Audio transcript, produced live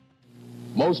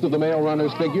Most of the male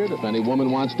runners figured if any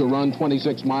woman wants to run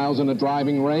 26 miles in a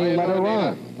driving rain, let her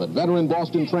run. But veteran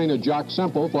Boston trainer Jock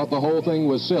Semple thought the whole thing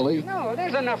was silly. No,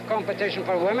 there's enough competition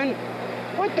for women.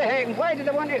 What the heck? Why do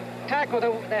they want to tackle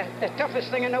the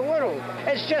toughest thing in the world?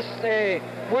 It's just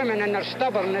women and their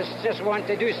stubbornness just want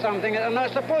to do something that they're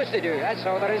not supposed to do. That's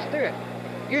all there is to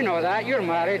it. You know that. You're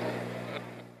married.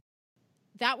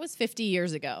 That was 50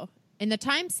 years ago. In the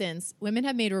time since, women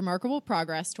have made remarkable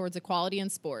progress towards equality in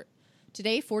sport.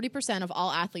 Today, 40% of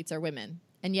all athletes are women,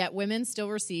 and yet women still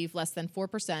receive less than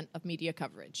 4% of media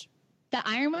coverage. The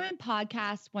Iron Woman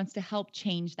podcast wants to help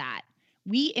change that.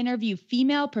 We interview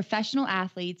female professional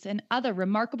athletes and other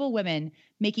remarkable women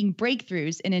making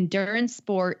breakthroughs in endurance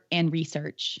sport and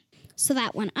research. So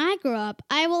that when I grow up,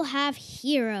 I will have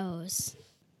heroes.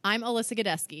 I'm Alyssa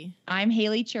Godesky. I'm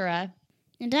Haley Chura.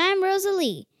 And I'm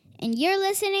Rosalie. And you're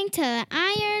listening to the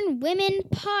Iron Women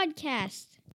podcast.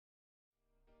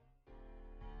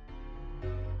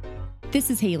 This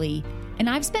is Haley, and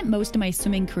I've spent most of my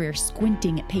swimming career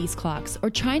squinting at pace clocks or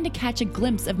trying to catch a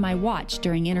glimpse of my watch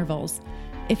during intervals.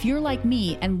 If you're like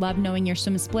me and love knowing your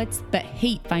swim splits but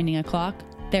hate finding a clock,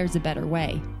 there's a better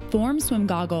way. Form swim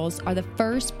goggles are the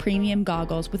first premium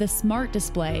goggles with a smart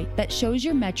display that shows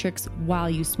your metrics while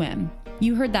you swim.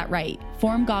 You heard that right.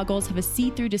 Form goggles have a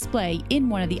see-through display in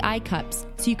one of the eye cups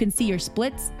so you can see your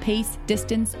splits, pace,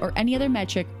 distance, or any other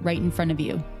metric right in front of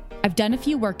you. I've done a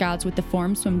few workouts with the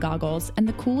Form swim goggles, and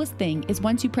the coolest thing is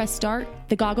once you press start,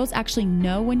 the goggles actually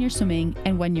know when you're swimming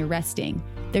and when you're resting.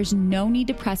 There's no need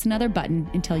to press another button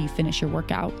until you finish your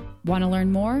workout. Want to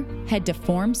learn more? Head to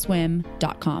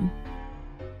formswim.com.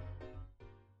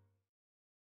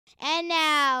 And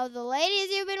now, the ladies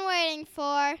you've been waiting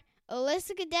for,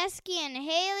 Alyssa Godesky and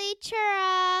Haley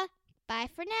Chura. Bye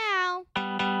for now.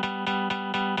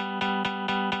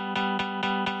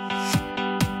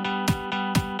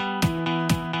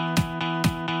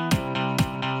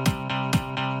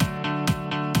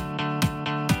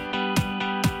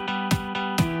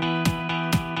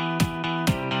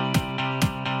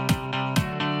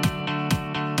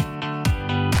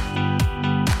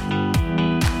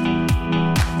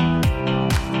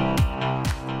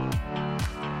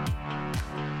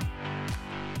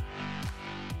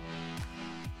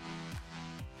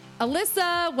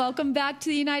 Alyssa, welcome back to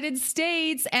the United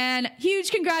States, and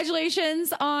huge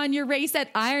congratulations on your race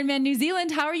at Ironman New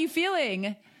Zealand. How are you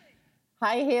feeling?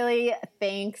 Hi, Haley.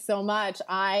 Thanks so much.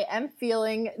 I am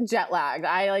feeling jet lagged.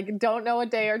 I don't know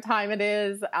what day or time it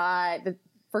is. I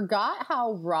forgot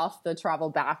how rough the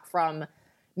travel back from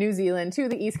New Zealand to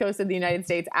the East Coast of the United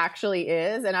States actually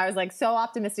is. And I was so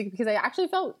optimistic because I actually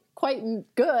felt quite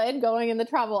good going in the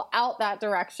travel out that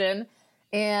direction.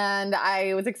 And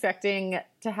I was expecting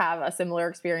to have a similar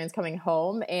experience coming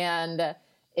home. And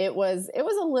it was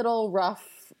a little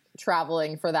rough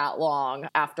traveling for that long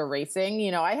after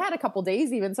racing. I had a couple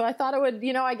days even, so I thought it would,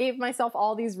 I gave myself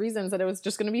all these reasons that it was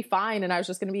just going to be fine. And I was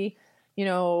just going to be,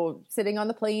 sitting on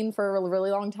the plane for a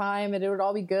really long time and it would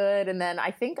all be good. And then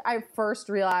I think I first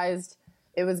realized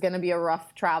it was going to be a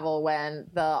rough travel when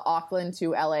the Auckland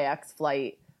to LAX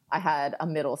flight, I had a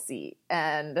middle seat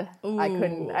and Ooh. I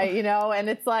couldn't, and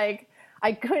it's I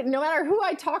couldn't, no matter who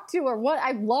I talked to or what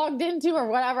I logged into or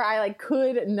whatever, I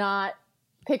could not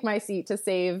pick my seat to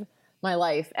save my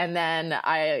life. And then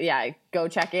I go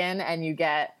check in and you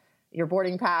get your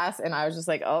boarding pass. And I was just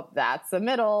oh, that's the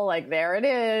middle, there it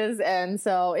is. And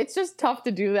so it's just tough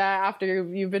to do that after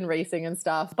you've been racing and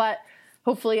stuff. But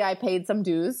hopefully I paid some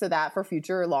dues so that for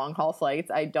future long haul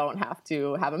flights, I don't have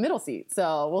to have a middle seat.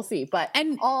 So we'll see. But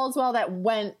all's well that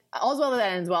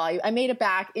ends well. I made it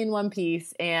back in one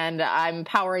piece and I'm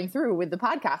powering through with the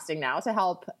podcasting now to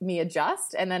help me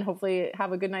adjust and then hopefully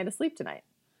have a good night of sleep tonight.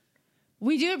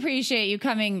 We do appreciate you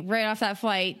coming right off that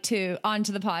flight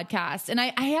onto the podcast. And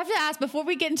I have to ask, before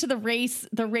we get into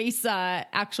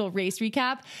actual race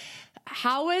recap,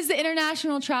 how is the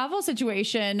international travel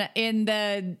situation in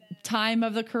the time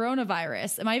of the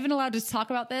coronavirus? Am I even allowed to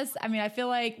talk about this? I mean, I feel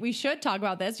like we should talk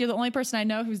about this. You're the only person I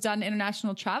know who's done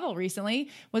international travel recently.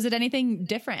 Was it anything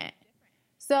different?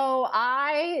 So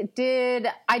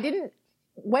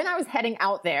when I was heading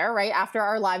out there, right after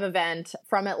our live event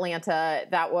from Atlanta,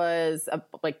 that was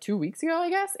 2 weeks ago,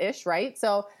 I guess, ish, right?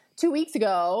 So 2 weeks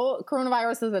ago,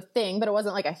 coronavirus was a thing, but it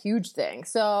wasn't a huge thing.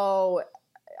 So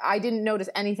I didn't notice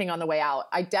anything on the way out.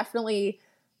 I definitely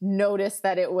noticed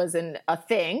that it was a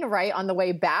thing, right, on the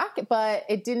way back, but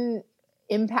it didn't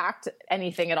impact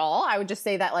anything at all. I would just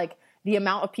say that the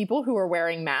amount of people who were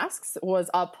wearing masks was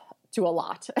up to a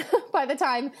lot by the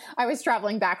time I was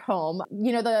traveling back home.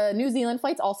 You know, the New Zealand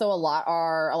flights also a lot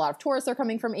of tourists are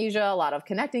coming from Asia. A lot of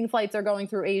connecting flights are going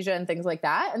through Asia and things like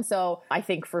that. And so I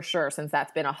think for sure, since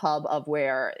that's been a hub of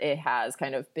where it has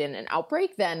kind of been an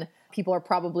outbreak, then people are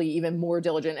probably even more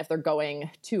diligent if they're going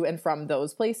to and from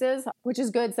those places, which is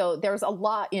good. So there's a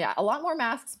lot more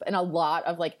masks and a lot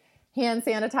of like hand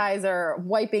sanitizer,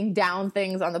 wiping down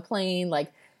things on the plane.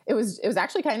 Like it was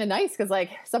actually kind of nice because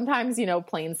like sometimes, you know,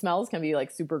 plane smells can be like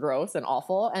super gross and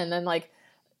awful. And then like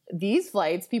these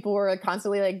flights, people were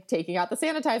constantly like taking out the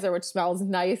sanitizer, which smells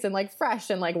nice and like fresh,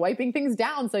 and like wiping things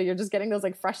down. So you're just getting those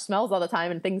like fresh smells all the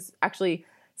time, and things actually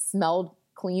smelled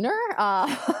cleaner,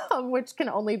 which can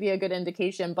only be a good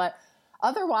indication. But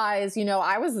otherwise, you know,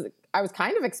 I was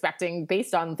kind of expecting,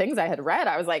 based on things I had read,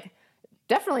 I was like,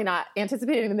 definitely not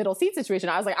anticipating the middle seat situation.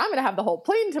 I was like, I'm going to have the whole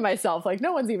plane to myself. Like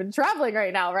no one's even traveling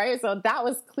right now, right? So that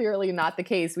was clearly not the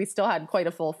case. We still had quite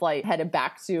a full flight headed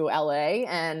back to LA,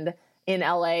 and in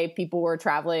LA, people were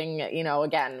traveling, you know,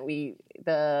 again,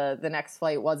 the next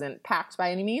flight wasn't packed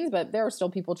by any means, but there were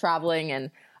still people traveling, and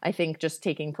I think just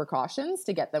taking precautions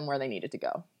to get them where they needed to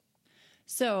go.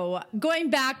 So going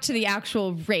back to the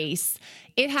actual race,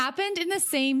 it happened in the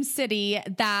same city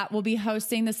that will be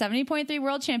hosting the 70.3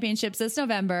 World Championships this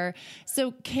November.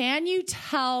 So can you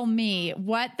tell me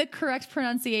what the correct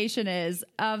pronunciation is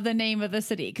of the name of the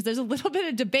city? Because there's a little bit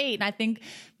of debate, and I think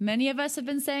many of us have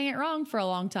been saying it wrong for a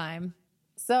long time.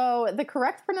 So the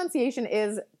correct pronunciation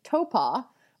is Taupo,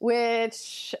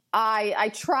 which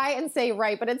I try and say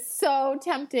right, but it's so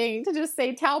tempting to just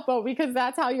say Taupo because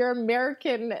that's how your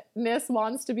Americanness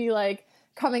wants to be like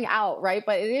coming out, right?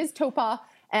 But it is Taupo.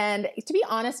 And to be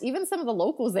honest, even some of the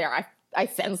locals there, I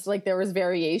sensed like there was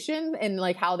variation in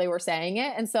like how they were saying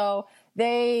it. And so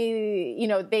they, you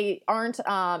know, they aren't,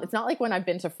 it's not like when I've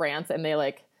been to France and they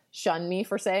like shun me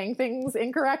for saying things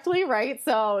incorrectly, right?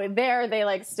 So there they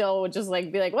like still would just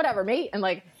like be like, whatever, mate. And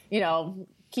like, you know,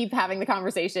 keep having the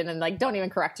conversation and like don't even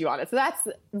correct you on it. So that's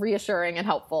reassuring and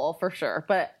helpful for sure.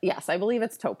 But yes, I believe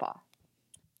it's Taupo.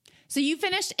 So you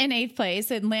finished in 8th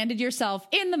place and landed yourself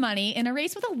in the money in a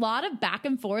race with a lot of back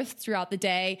and forth throughout the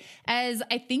day, as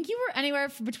I think you were anywhere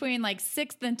between like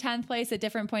 6th and 10th place at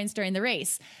different points during the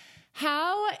race.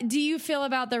 How do you feel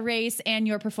about the race and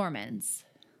your performance?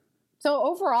 So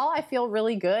overall, I feel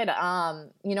really good.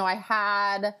 You know, I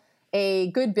had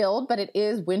a good build, but it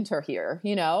is winter here,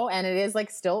 you know, and it is like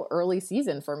still early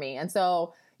season for me. And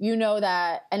so, you know,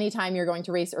 that anytime you're going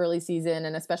to race early season,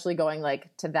 and especially going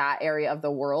like to that area of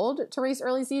the world to race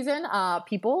early season,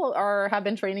 people have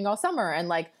been training all summer and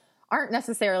like aren't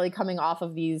necessarily coming off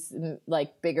of these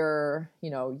like bigger,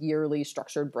 you know, yearly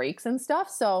structured breaks and stuff.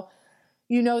 So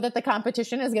you know that the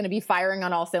competition is going to be firing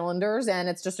on all cylinders, and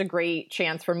it's just a great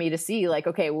chance for me to see like,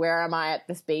 okay, where am I at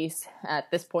this base at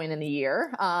this point in the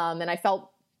year? And I felt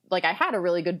like I had a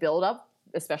really good build up,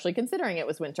 especially considering it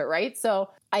was winter, right? So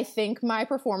I think my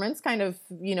performance kind of,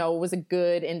 you know, was a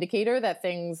good indicator that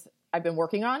things I've been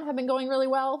working on have been going really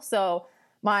well. So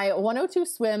my 102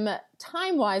 swim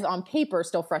time-wise on paper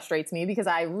still frustrates me because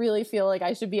I really feel like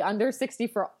I should be under 60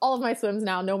 for all of my swims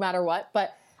now, no matter what.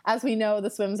 But as we know,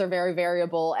 the swims are very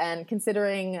variable, and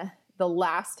considering the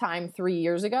last time 3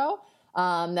 years ago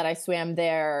that I swam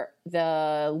there,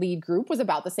 the lead group was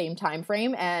about the same time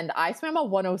frame, and I swam a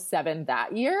 107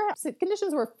 that year. So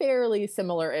conditions were fairly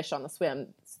similar-ish on the swim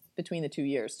between the 2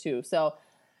 years too. So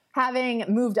having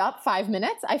moved up 5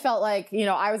 minutes, I felt like, you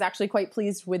know, I was actually quite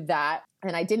pleased with that,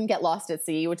 and I didn't get lost at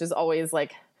sea, which is always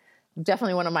like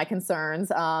definitely one of my concerns.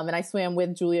 And I swam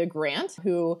with Julia Grant,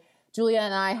 who Julia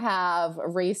and I have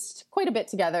raced quite a bit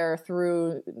together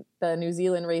through the New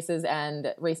Zealand races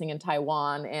and racing in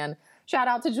Taiwan. And shout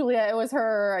out to Julia. It was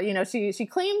her, you know, she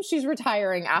claims she's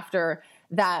retiring after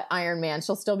that Ironman.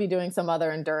 She'll still be doing some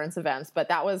other endurance events, but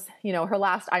that was, you know, her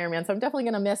last Ironman. So I'm definitely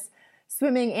going to miss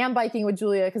swimming and biking with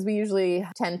Julia because we usually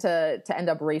tend to end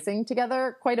up racing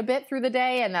together quite a bit through the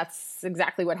day. And that's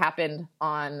exactly what happened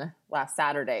on last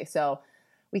Saturday. So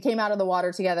we came out of the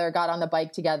water together, got on the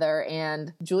bike together,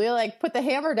 and Julia like put the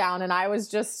hammer down, and I was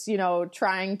just, you know,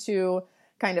 trying to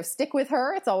kind of stick with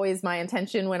her. It's always my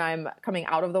intention when I'm coming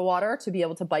out of the water to be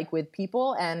able to bike with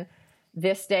people. And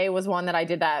this day was one that I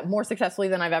did that more successfully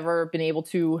than I've ever been able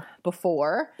to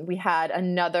before. We had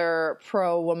another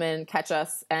pro woman catch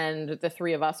us, and the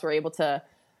three of us were able to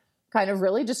kind of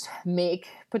really just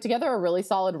put together a really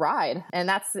solid ride. And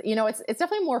that's, you know, it's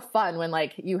definitely more fun when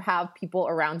like you have people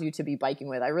around you to be biking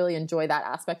with. I really enjoy that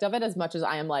aspect of it as much as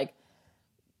I am like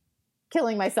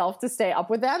killing myself to stay up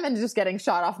with them and just getting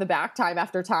shot off the back time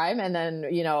after time. And then,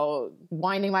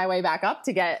 winding my way back up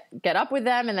to get up with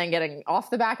them and then getting off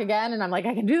the back again. And I'm like,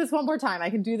 I can do this one more time. I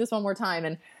can do this one more time.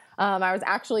 And I was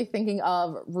actually thinking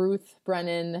of Ruth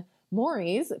Brennan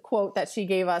Maury's quote that she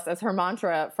gave us as her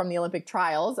mantra from the Olympic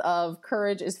trials of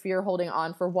courage is fear holding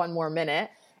on for one more minute.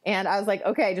 And I was like,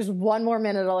 okay, just one more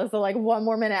minute, Alyssa, like one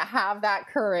more minute, have that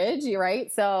courage, right?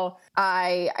 So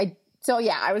I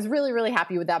was really, really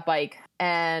happy with that bike,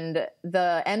 and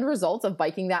the end result of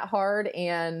biking that hard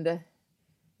and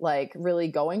like really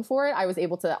going for it, I was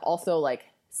able to also like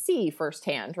see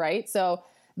firsthand, right? So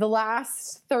the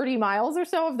last 30 miles or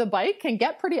so of the bike can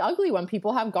get pretty ugly when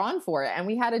people have gone for it. And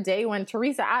we had a day when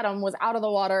Teresa Adam was out of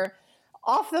the water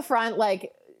off the front,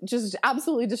 like just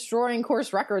absolutely destroying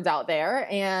course records out there.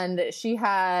 And she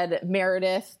had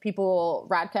Meredith,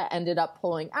 Radka ended up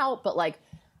pulling out, but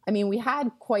we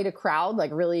had quite a crowd,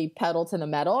 like really pedal to the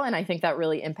metal. And I think that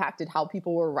really impacted how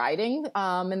people were riding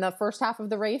in the first half of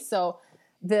the race. So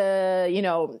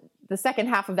the second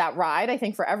half of that ride, I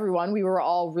think for everyone, we were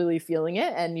all really feeling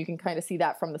it. And you can kind of see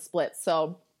that from the splits.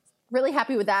 So really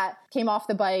happy with that. Came off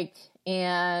the bike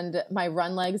and my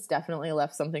run legs definitely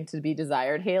left something to be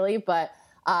desired, Haley. But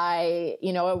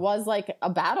it was like a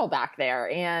battle back there.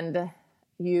 And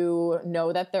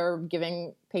that they're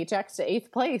giving paychecks to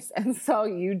 8th place. And so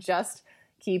you just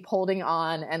keep holding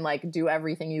on and like do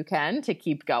everything you can to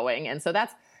keep going. And so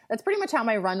that's pretty much how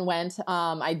my run went.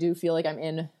 I do feel like I'm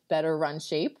in better run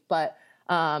shape, but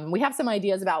we have some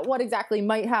ideas about what exactly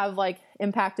might have like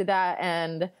impacted that.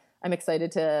 And I'm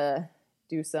excited to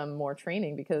do some more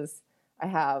training because I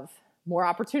have more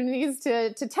opportunities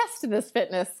to test this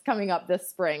fitness coming up this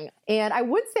spring. And I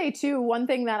would say too, one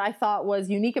thing that I thought was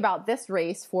unique about this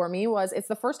race for me was it's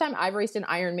the first time I've raced an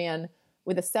Ironman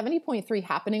with a 70.3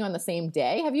 happening on the same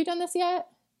day. Have you done this yet?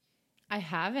 I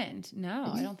haven't.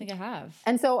 No, I don't think I have.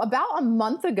 And so about a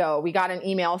month ago, we got an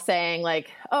email saying like,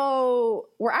 oh,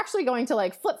 we're actually going to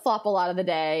like flip-flop a lot of the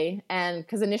day. And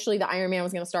because initially the Ironman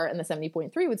was going to start and the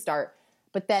 70.3 would start.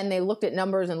 But then they looked at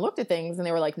numbers and looked at things and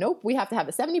they were like, nope, we have to have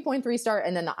the 70.3 start.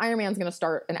 And then the Ironman's going to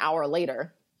start an hour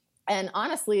later. And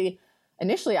honestly,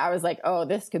 initially I was like, oh,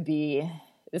 this could be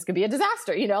a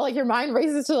disaster. Like your mind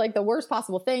races to like the worst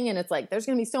possible thing. And it's like, there's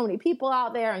going to be so many people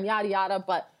out there and yada, yada.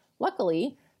 But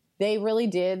luckily they really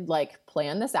did like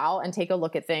plan this out and take a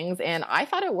look at things. And I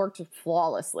thought it worked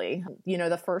flawlessly.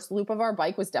 The first loop of our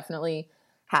bike was definitely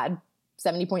had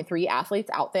 70.3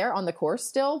 athletes out there on the course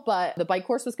still, but the bike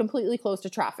course was completely closed to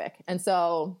traffic. And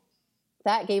so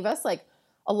that gave us like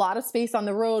a lot of space on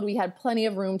the road. We had plenty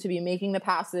of room to be making the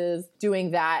passes,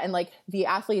 doing that. And like the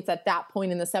athletes at that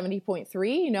point in the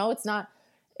 70.3,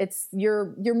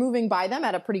 you're moving by them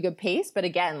at a pretty good pace. But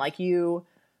again, like you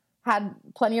had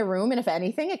plenty of room. And if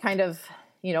anything, it kind of,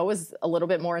 was a little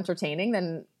bit more entertaining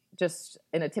than just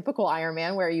in a typical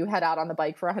Ironman where you head out on the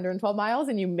bike for 112 miles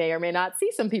and you may or may not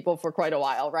see some people for quite a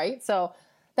while, right? So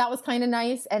that was kind of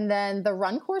nice. And then the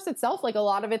run course itself, like a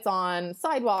lot of it's on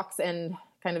sidewalks and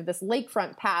kind of this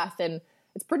lakefront path, and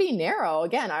it's pretty narrow.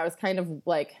 Again, I was kind of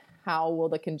like, how will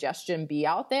the congestion be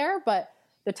out there? But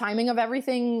the timing of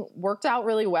everything worked out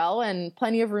really well and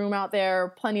plenty of room out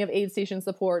there, plenty of aid station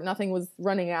support. Nothing was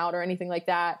running out or anything like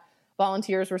that.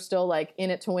 Volunteers were still like in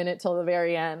it to win it till the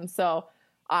very end. So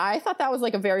I thought that was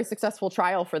like a very successful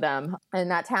trial for them.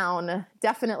 And that town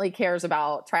definitely cares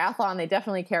about triathlon. They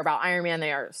definitely care about Ironman.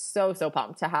 They are so, so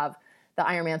pumped to have the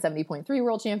Ironman 70.3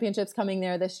 World Championships coming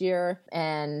there this year.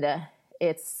 And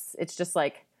it's just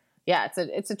like, yeah,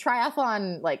 it's a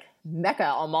triathlon like mecca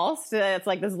almost. It's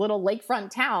like this little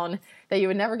lakefront town that you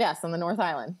would never guess on the North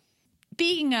Island.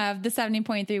 Speaking of the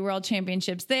 70.3 World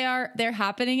Championships, they're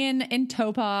happening in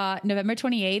Topa, November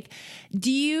 28th.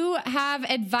 Do you have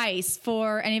advice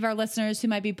for any of our listeners who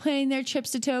might be planning their trips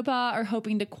to Topa or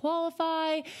hoping to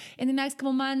qualify in the next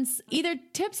couple months? Either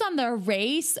tips on the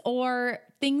race or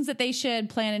things that they should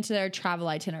plan into their travel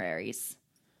itineraries?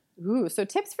 Ooh, so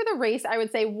tips for the race, I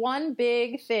would say one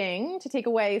big thing to take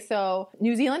away. So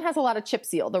New Zealand has a lot of chip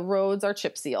seal. The roads are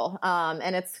chip seal,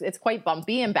 and it's quite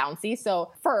bumpy and bouncy.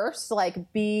 So first,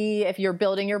 if you're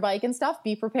building your bike and stuff,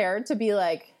 be prepared to be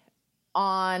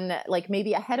on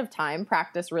maybe ahead of time,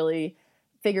 practice really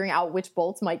figuring out which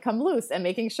bolts might come loose and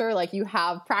making sure you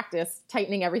have practice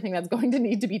tightening everything that's going to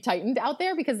need to be tightened out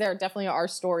there, because there definitely are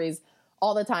stories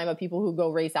all the time of people who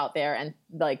go race out there and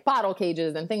bottle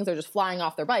cages and things are just flying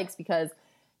off their bikes because,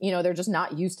 they're just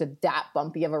not used to that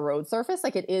bumpy of a road surface.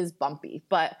 It is bumpy,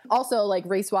 but also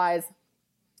race wise,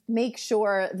 make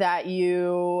sure that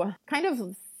you kind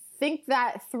of think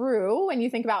that through when you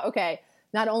think about, okay,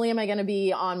 not only am I going to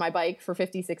be on my bike for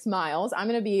 56 miles, I'm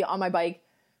going to be on my bike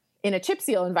in a chip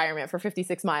seal environment for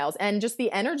 56 miles. And just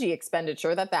the energy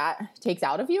expenditure that takes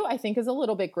out of you, I think is a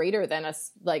little bit greater than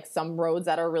like some roads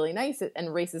that are really nice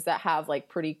and races that have like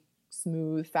pretty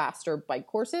smooth, faster bike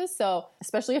courses. So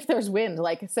especially if there's wind,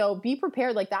 so be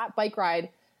prepared. Like that bike ride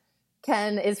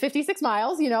is 56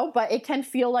 miles, but it can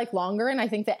feel like longer. And I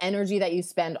think the energy that you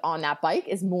spend on that bike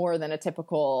is more than a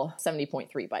typical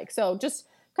 70.3 bike. So just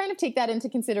kind of take that into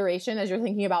consideration as you're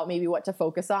thinking about maybe what to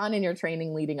focus on in your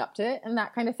training leading up to it and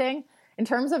that kind of thing. In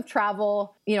terms of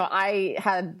travel, I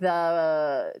had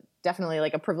definitely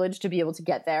like a privilege to be able to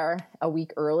get there a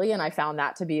week early. And I found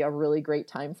that to be a really great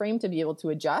time frame to be able to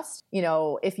adjust.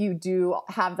 If you do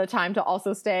have the time to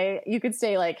also stay, you could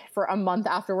stay like for a month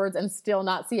afterwards and still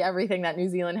not see everything that New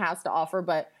Zealand has to offer.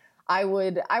 But I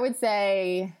would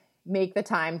say make the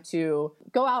time to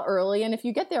go out early. And if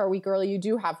you get there a week early, you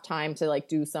do have time to like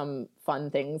do some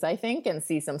fun things, I think, and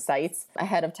see some sights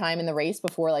ahead of time in the race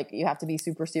before like you have to be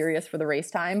super serious for the race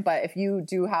time. But if you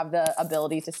do have the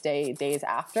ability to stay days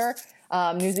after,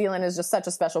 New Zealand is just such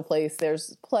a special place.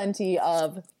 There's plenty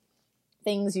of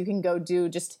things you can go do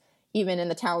just even in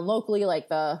the town locally, like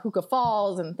the Huka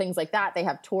Falls and things like that. They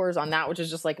have tours on that, which is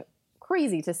just like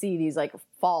crazy to see these like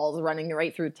falls running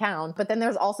right through town. But then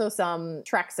there's also some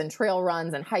treks and trail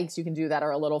runs and hikes you can do that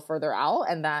are a little further out,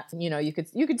 and that you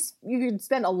could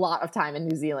spend a lot of time in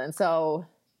New Zealand. So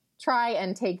try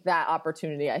and take that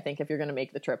opportunity, I think, if you're going to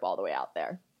make the trip all the way out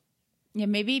there. Yeah,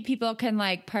 maybe people can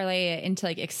like parlay it into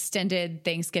like extended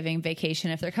Thanksgiving vacation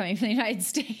if they're coming from the United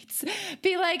States.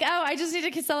 Be like, oh, I just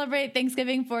need to celebrate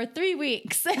Thanksgiving for 3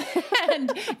 weeks and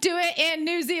do it in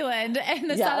New Zealand and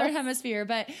the Southern Hemisphere.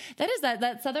 But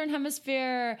that Southern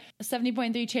Hemisphere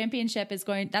 70.3 championship that's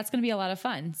going to be a lot of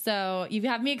fun. So you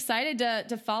have me excited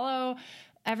to follow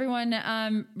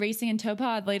everyone racing in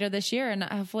Topod later this year, and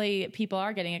hopefully people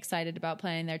are getting excited about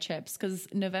planning their trips because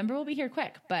November will be here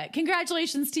quick. But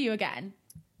congratulations to you again.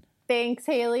 Thanks,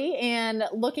 Haley. And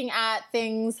looking at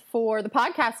things for the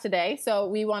podcast today, so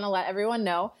we want to let everyone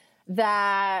know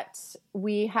that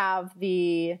we have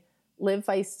the Live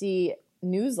Feisty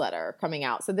newsletter coming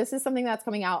out. So this is something that's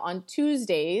coming out on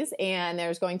Tuesdays, and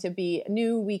there's going to be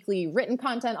new weekly written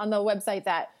content on the website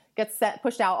that gets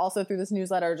pushed out also through this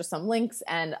newsletter, just some links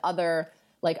and other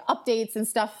like updates and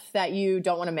stuff that you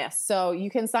don't want to miss. So you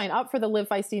can sign up for the Live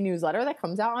Feisty newsletter that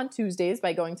comes out on Tuesdays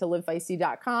by going to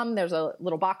livefeisty.com. There's a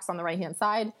little box on the right-hand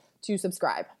side to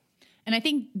subscribe. And I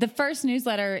think the first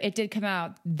newsletter, it did come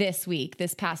out this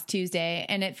past Tuesday,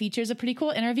 and it features a pretty cool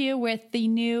interview with the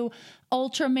new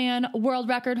Ultraman world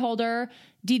record holder,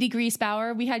 Didi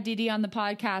Griesbauer. We had Didi on the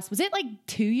podcast. Was it like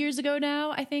 2 years ago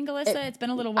now? I think, Alyssa, it's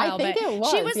been a little while. I think it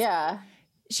was, yeah.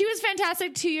 She was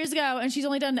fantastic 2 years ago, and she's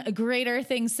only done greater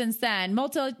things since then.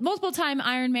 Multiple time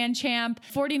Ironman champ,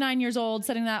 49 years old,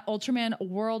 setting that Ultraman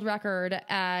world record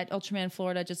at Ultraman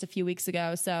Florida just a few weeks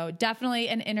ago. So definitely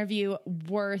an interview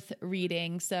worth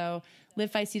reading. So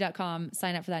livefeisty.com,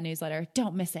 sign up for that newsletter.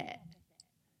 Don't miss it.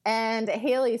 And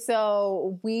Haley,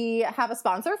 so we have a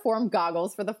sponsor, Form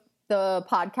Goggles, for the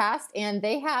podcast, and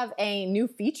they have a new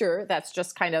feature that's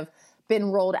just kind of been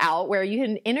rolled out where you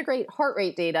can integrate heart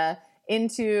rate data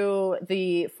into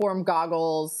the Form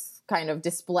Goggles kind of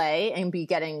display and be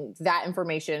getting that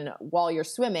information while you're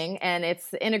swimming. And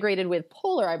it's integrated with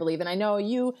Polar, I believe. And I know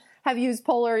you have used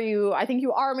Polar. I think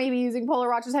you are maybe using Polar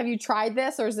watches. Have you tried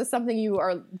this, or is this something you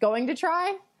are going to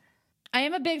try? I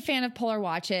am a big fan of Polar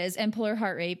watches and Polar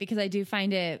heart rate because I do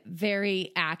find it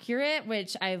very accurate,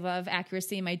 which I love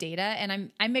accuracy in my data.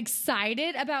 And I'm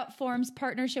excited about Form's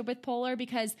partnership with Polar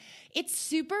because it's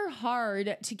super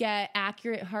hard to get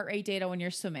accurate heart rate data when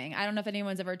you're swimming. I don't know if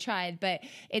anyone's ever tried, but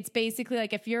it's basically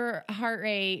like if your heart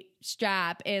rate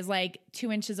strap is like 2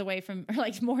 inches away from, or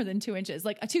like more than 2 inches,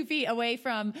 like 2 feet away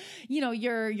from,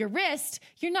 your wrist,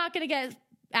 you're not going to get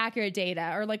accurate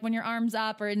data. Or like when your arm's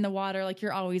up or in the water, like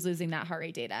you're always losing that heart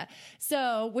rate data.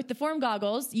 So with the Form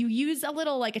Goggles, you use a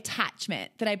little like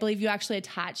attachment that I believe you actually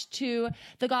attach to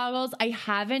the goggles. I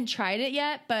haven't tried it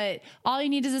yet, but all you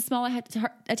need is a small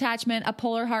attachment, a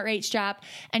Polar heart rate strap,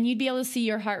 and you'd be able to see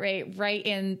your heart rate right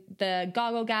in the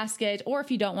goggle gasket. Or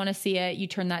if you don't want to see it, you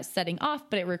turn that setting off,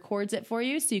 but it records it for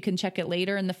you so you can check it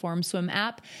later in the Form Swim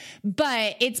app.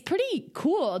 But it's pretty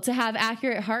cool to have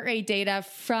accurate heart rate data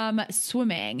from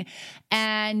swimming. swimming.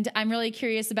 And I'm really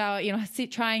curious about,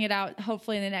 trying it out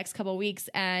hopefully in the next couple of weeks.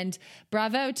 And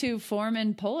bravo to Form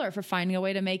and Polar for finding a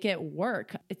way to make it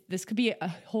work. This could be a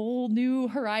whole new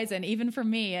horizon, even for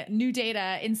me, new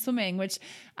data in swimming, which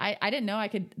I didn't know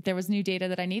there was new data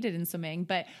that I needed in swimming.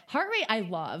 But heart rate, I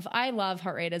love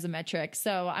heart rate as a metric.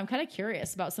 So I'm kind of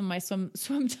curious about some of my swim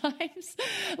times.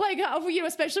 Like,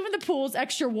 especially when the pool's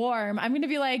extra warm, I'm going to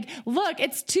be like, look,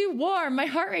 it's too warm. My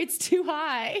heart rate's too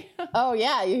high. Oh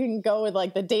yeah. You can go with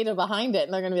like the data behind it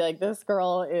and they're going to be like, this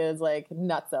girl is like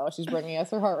nutso. She's bringing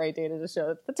us her heart rate data to show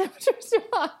that the temperature's too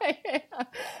high.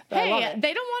 Hey,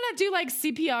 they don't want to do like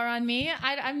CPR on me.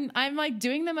 I'm like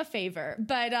doing them a favor,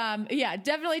 but yeah,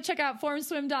 definitely check out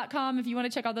formswim.com if you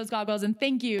want to check out those goggles. And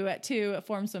thank you to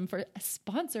FormSwim for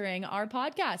sponsoring our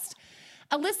podcast.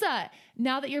 Alyssa,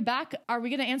 now that you're back, are we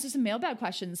going to answer some mailbag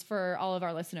questions for all of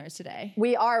our listeners today?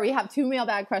 We are. We have 2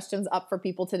 mailbag questions up for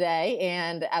people today.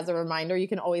 And as a reminder, you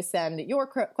can always send your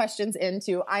questions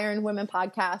into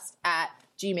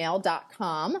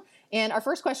ironwomenpodcast@gmail.com. And our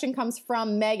first question comes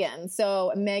from Megan.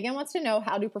 So Megan wants to know,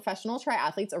 how do professional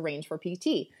triathletes arrange for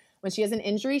PT? When she has an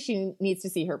injury, she needs to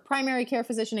see her primary care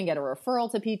physician and get a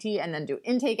referral to PT, and then do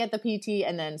intake at the PT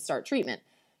and then start treatment.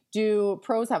 Do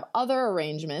pros have other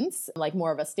arrangements, like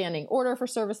more of a standing order for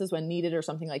services when needed or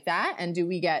something like that? And do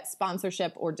we get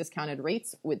sponsorship or discounted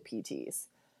rates with PTs?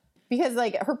 Because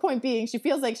like her point being, she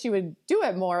feels like she would do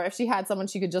it more if she had someone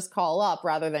she could just call up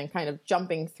rather than kind of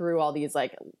jumping through all these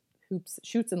like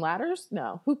chutes and ladders.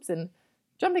 No, hoops and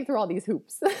jumping through all these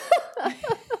hoops.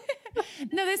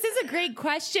 No, this is a great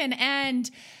question.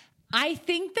 And I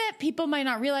think that people might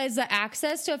not realize that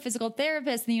access to a physical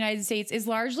therapist in the United States is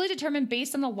largely determined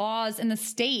based on the laws in the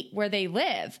state where they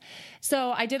live.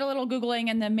 So I did a little Googling,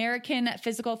 and the American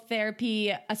Physical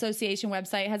Therapy Association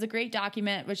website has a great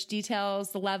document which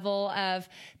details the level of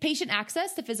patient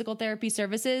access to physical therapy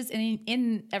services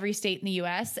in every state in the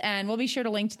U.S. And we'll be sure to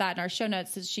link to that in our show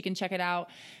notes so she can check it out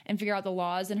and figure out the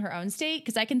laws in her own state.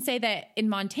 Because I can say that in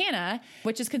Montana,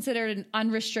 which is considered an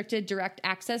unrestricted direct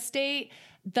access state,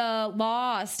 the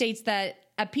law states that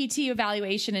a PT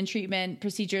evaluation and treatment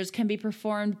procedures can be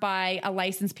performed by a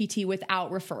licensed PT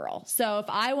without referral. So if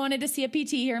I wanted to see a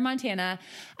PT here in Montana,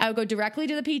 I would go directly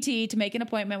to the PT to make an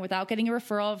appointment without getting a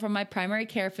referral from my primary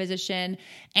care physician.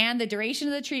 And the duration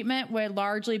of the treatment would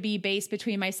largely be based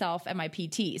between myself and my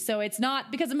PT. So it's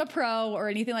not because I'm a pro or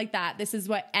anything like that. This is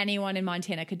what anyone in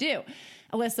Montana could do.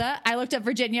 Alyssa, I looked up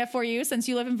Virginia for you since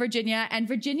you live in Virginia, and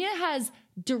Virginia has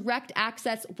direct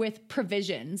access with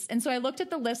provisions. And so I looked at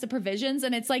the list of provisions,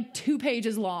 and it's like 2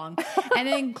 pages long, and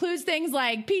it includes things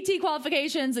like PT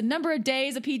qualifications and number of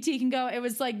days a PT can go. It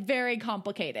was like very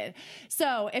complicated.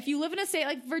 So if you live in a state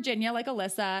like Virginia, like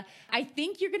Alyssa, I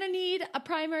think you're going to need a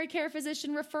primary care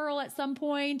physician referral at some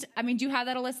point. I mean, do you have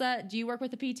that, Alyssa? Do you work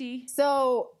with a PT?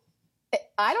 So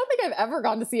I don't think I've ever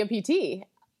gone to see a PT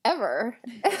ever.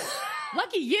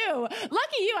 Lucky you.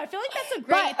 I feel like that's a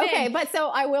great thing. Okay, but so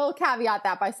I will caveat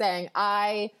that by saying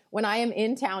when I am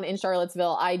in town in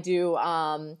Charlottesville, I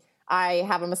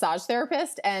have a massage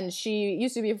therapist, and she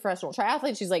used to be a professional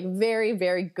triathlete. She's like very,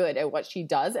 very good at what she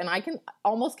does. And I can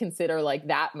almost consider like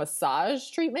that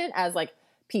massage treatment as like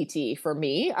PT for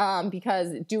me,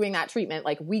 because doing that treatment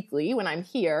like weekly when I'm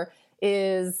here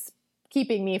is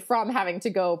keeping me from having to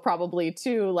go probably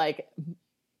to like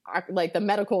the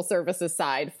medical services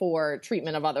side for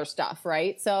treatment of other stuff,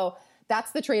 right? So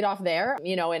that's the trade-off there,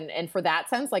 and for that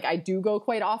sense, like I do go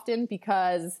quite often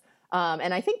because,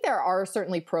 and I think there are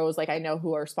certainly pros, like I know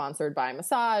who are sponsored by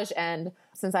massage, and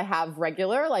since I have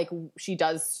regular, like she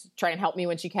does try and help me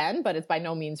when she can, but it's by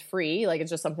no means free. Like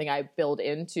it's just something I build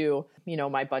into,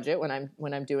 my budget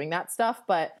when I'm doing that stuff.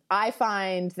 But I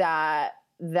find that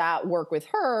work with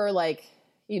her, like,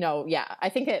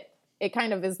 I think it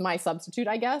kind of is my substitute,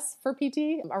 I guess, for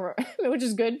PT, which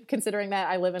is good considering that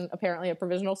I live in apparently a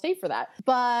provisional state for that.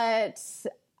 But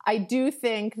I do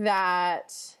think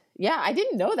that, I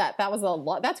didn't know that. That was a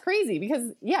lot. That's crazy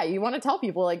because, you want to tell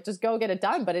people like, just go get it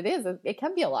done. But it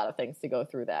can be a lot of things to go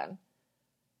through then.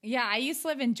 Yeah, I used to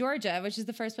live in Georgia, which is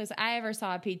the first place I ever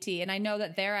saw a PT. And I know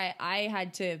that there I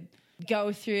had to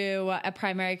go through a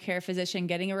primary care physician,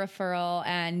 getting a referral,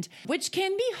 and which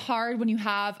can be hard when you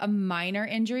have a minor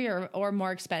injury or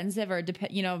more expensive, or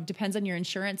depends on your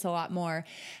insurance a lot more.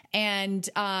 And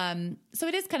so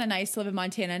it is kind of nice to live in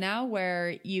Montana now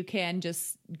where you can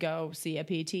just go see a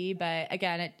PT. But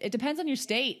again, it depends on your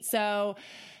state. So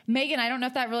Megan, I don't know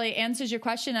if that really answers your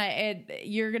question.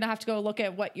 You're going to have to go look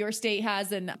at what your state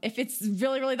has. And if it's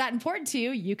really, really that important to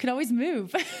you, you can always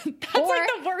move. That's like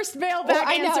the worst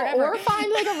mailbag answer ever. Or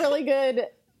find like a really good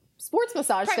sports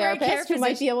massage Primary therapist who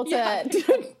might be able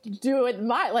to do it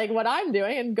like what I'm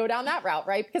doing and go down that route,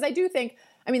 right? Because I do think,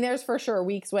 I mean, there's for sure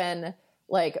weeks when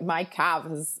like my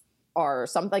calves are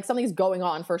something's going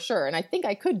on for sure. And I think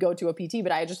I could go to a PT,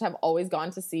 but I just have always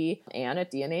gone to see Anne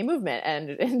at DNA Movement and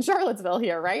in Charlottesville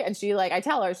here, right? And she like, I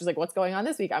tell her, she's like, what's going on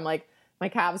this week? I'm like, my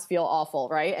calves feel awful,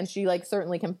 right? And she like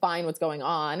certainly can find what's going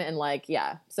on and like,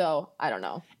 yeah. So I don't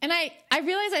know. And I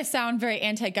realize I sound very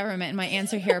anti-government in my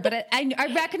answer here, but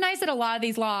I recognize that a lot of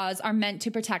these laws are meant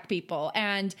to protect people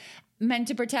and meant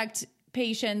to protect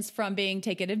patients from being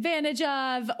taken advantage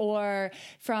of or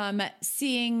from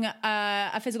seeing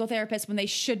a physical therapist when they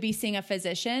should be seeing a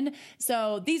physician.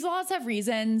 So these laws have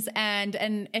reasons.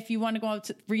 And if you want to go out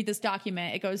to read this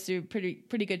document, it goes through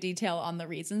pretty good detail on the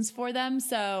reasons for them.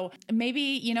 So maybe,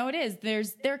 you know,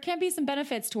 there can be some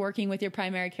benefits to working with your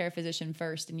primary care physician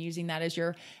first and using that as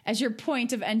your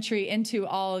point of entry into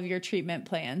all of your treatment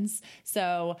plans.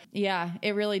 So yeah,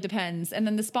 it really depends. And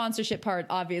then the sponsorship part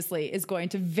obviously is going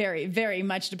to very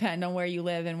much depend on where you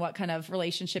live and what kind of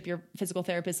relationship your physical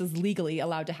therapist is legally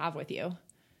allowed to have with you.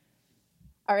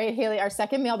 All right, Haley, our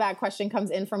second mailbag question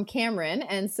comes in from Cameron.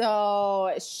 And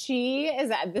so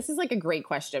this is like a great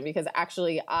question because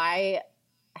actually I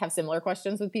have similar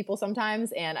questions with people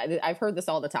sometimes. And I've heard this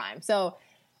all the time. So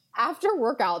after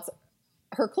workouts,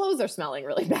 her clothes are smelling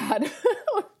really bad,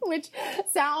 which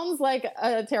sounds like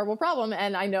a terrible problem.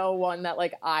 And I know one that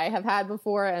like I have had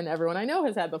before and everyone I know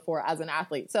has had before as an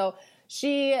athlete. So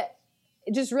she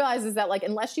just realizes that like,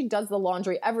 unless she does the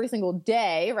laundry every single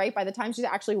day, right, by the time she's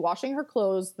actually washing her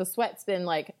clothes, the sweat's been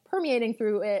like permeating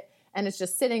through it and it's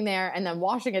just sitting there, and then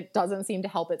washing it doesn't seem to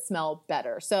help it smell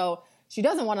better. So she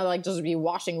doesn't want to like just be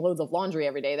washing loads of laundry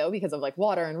every day though, because of like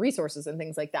water and resources and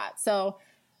things like that. So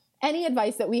any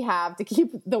advice that we have to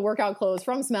keep the workout clothes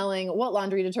from smelling, what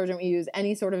laundry detergent we use,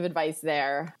 any sort of advice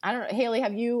there? I don't know. Haley,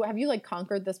 have you like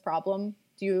conquered this problem?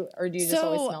 Do you just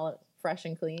always smell it fresh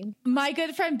and clean? My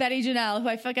good friend Betty Janelle, who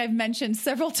I feel like I've mentioned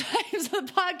several times on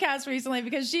the podcast recently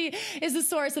because she is the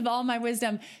source of all my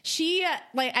wisdom. She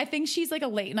I think she's like a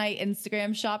late night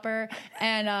Instagram shopper,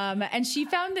 and she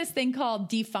found this thing called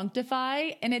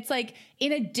Defunctify, and it's like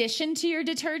in addition to your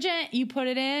detergent, you put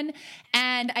it in,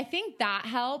 and I think that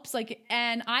helps. Like,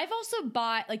 and I've also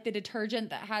bought like the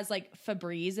detergent that has like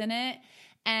Febreze in it,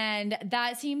 and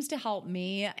that seems to help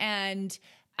me. And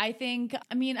I think,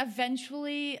 I mean,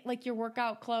 eventually, like your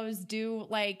workout clothes do,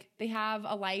 like they have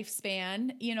a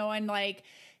lifespan, you know, and like,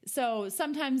 so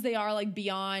sometimes they are like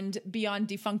beyond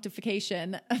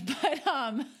defunctification,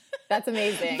 but, that's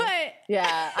amazing. But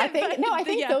yeah, I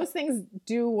think those things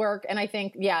do work. And I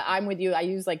think, yeah, I'm with you. I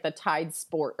use like the Tide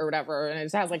Sport or whatever. And it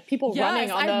just has like people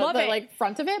running on the like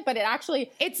front of it, but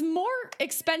it's more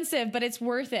expensive, but it's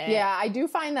worth it. Yeah. I do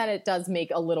find that it does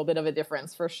make a little bit of a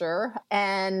difference for sure.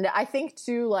 And I think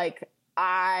too, like,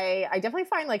 I definitely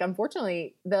find like,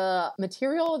 unfortunately, the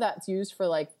material that's used for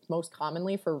like most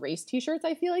commonly for race t-shirts,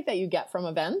 I feel like that you get from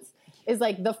events is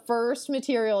like the first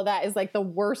material that is like the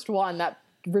worst one that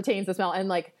retains the smell. And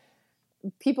like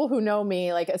people who know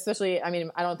me, like, especially, I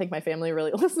mean, I don't think my family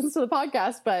really listens to the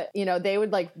podcast, but you know,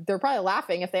 they're probably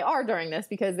laughing if they are during this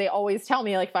because they always tell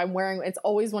me like if I'm wearing, it's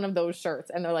always one of those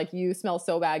shirts and they're like, you smell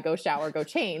so bad, go shower, go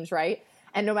change. Right.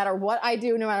 And no matter what I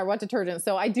do, no matter what detergent.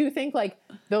 So I do think like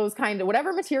those kind of,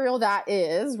 whatever material that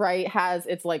is, right, has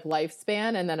its like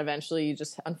lifespan. And then eventually you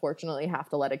just unfortunately have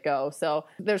to let it go. So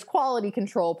there's quality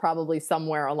control probably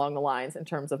somewhere along the lines in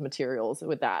terms of materials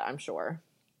with that, I'm sure.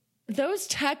 Those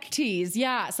tech tees,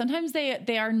 yeah, sometimes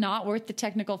they are not worth the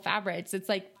technical fabrics. It's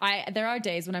like there are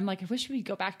days when I'm like, I wish we'd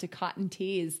go back to cotton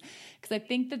tees because I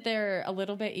think that they're a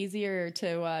little bit easier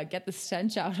to get the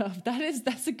stench out of.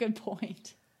 That's a good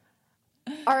point.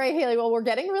 All right, Haley. Well, we're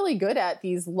getting really good at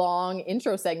these long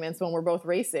intro segments when we're both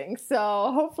racing. So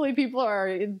hopefully people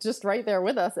are just right there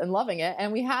with us and loving it.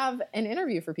 And we have an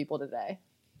interview for people today.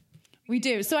 We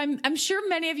do. So I'm sure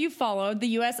many of you followed the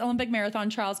U.S. Olympic Marathon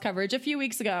Trials coverage a few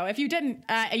weeks ago. If you didn't,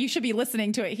 you should be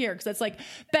listening to it here because it's like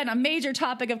been a major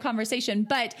topic of conversation.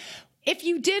 But if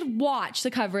you did watch the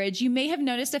coverage, you may have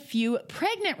noticed a few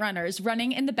pregnant runners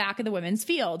running in the back of the women's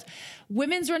field.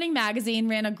 Women's Running Magazine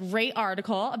ran a great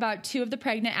article about two of the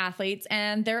pregnant athletes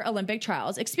and their Olympic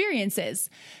trials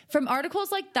experiences. From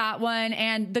articles like that one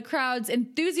and the crowd's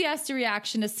enthusiastic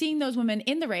reaction to seeing those women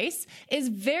in the race, is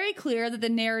very clear that the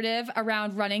narrative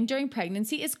around running during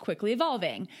pregnancy is quickly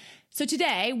evolving. So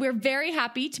today, we're very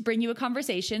happy to bring you a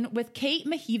conversation with Kate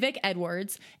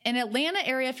Mahevik-Edwards, an Atlanta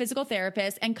area physical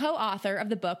therapist and co-author of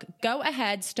the book, Go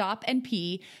Ahead, Stop and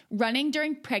Pee, Running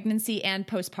During Pregnancy and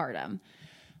Postpartum.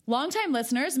 Longtime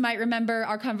listeners might remember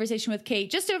our conversation with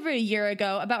Kate just over a year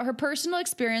ago about her personal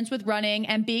experience with running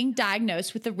and being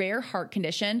diagnosed with a rare heart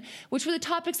condition, which were the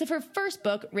topics of her first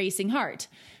book, Racing Heart.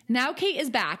 Now Kate is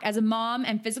back as a mom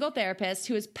and physical therapist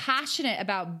who is passionate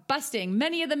about busting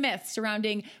many of the myths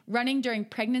surrounding running during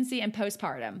pregnancy and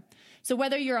postpartum. So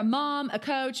whether you're a mom, a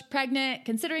coach, pregnant,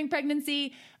 considering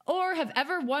pregnancy, or have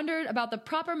ever wondered about the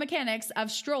proper mechanics of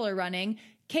stroller running,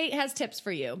 Kate has tips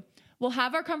for you. We'll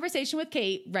have our conversation with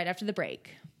Kate right after the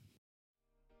break.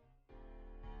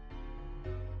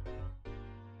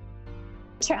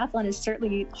 Triathlon is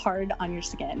certainly hard on your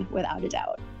skin, without a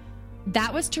doubt.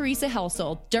 That was Teresa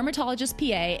Helsel, dermatologist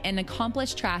PA and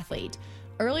accomplished triathlete.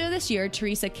 Earlier this year,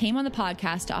 Teresa came on the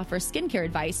podcast to offer skincare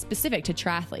advice specific to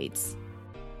triathletes.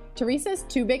 Teresa's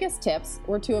 2 biggest tips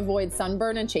were to avoid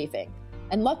sunburn and chafing.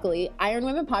 And luckily, Iron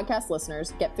Women podcast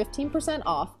listeners get 15%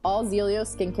 off all Zelio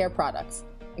skincare products,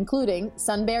 including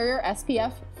Sun Barrier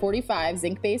SPF 45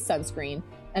 zinc-based sunscreen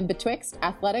and Betwixt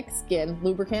Athletic Skin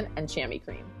Lubricant and Chamois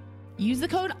Cream. Use the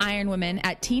code IRONWOMEN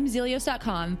at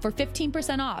teamzelios.com for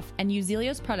 15% off and use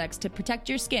Zelios products to protect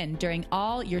your skin during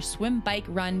all your swim, bike,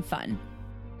 run fun.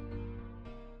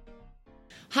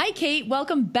 Hi, Kate.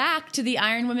 Welcome back to the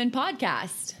Iron Women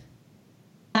podcast.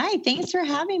 Hi, thanks for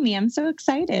having me. I'm so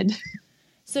excited.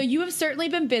 So you have certainly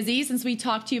been busy since we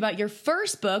talked to you about your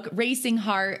first book, Racing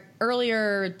Heart,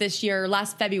 earlier this year,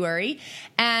 last February.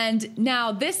 And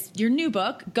now your new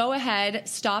book, Go Ahead,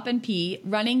 Stop and Pee,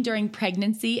 Running During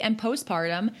Pregnancy and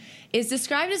Postpartum, is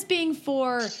described as being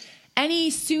for any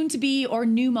soon-to-be or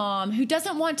new mom who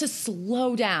doesn't want to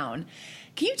slow down.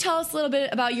 Can you tell us a little bit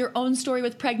about your own story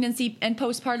with pregnancy and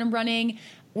postpartum running?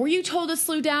 Were you told to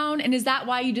slow down, and is that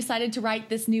why you decided to write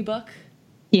this new book?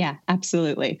 Yeah,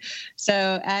 absolutely.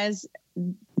 So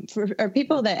for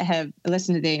people that have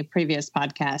listened to the previous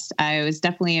podcast, I was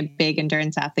definitely a big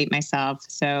endurance athlete myself.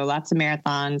 So lots of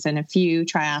marathons and a few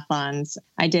triathlons.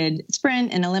 I did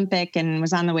sprint and Olympic and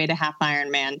was on the way to half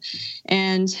Ironman.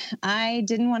 And I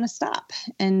didn't want to stop.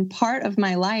 And part of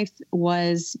my life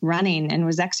was running and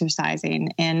was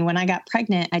exercising. And when I got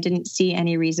pregnant, I didn't see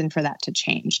any reason for that to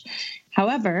change.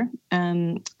 However,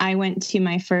 I went to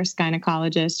my first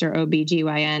gynecologist or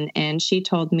OBGYN, and she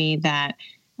told me that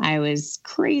I was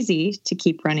crazy to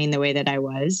keep running the way that I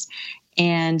was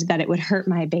and that it would hurt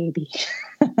my baby.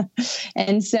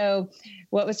 And so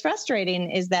what was frustrating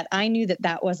is that I knew that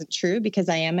that wasn't true because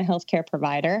I am a healthcare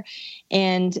provider.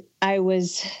 And I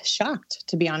was shocked,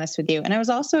 to be honest with you. And I was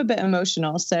also a bit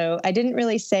emotional. So I didn't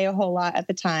really say a whole lot at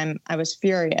the time. I was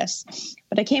furious.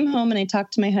 But I came home and I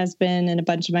talked to my husband and a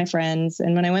bunch of my friends.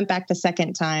 And when I went back the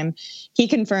second time, he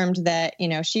confirmed that,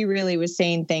 she really was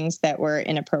saying things that were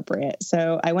inappropriate.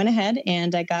 So I went ahead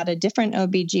and I got a different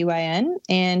OBGYN,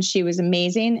 and she was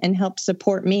amazing and helped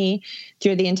support me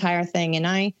through the entire thing. And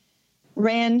I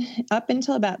ran up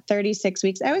until about 36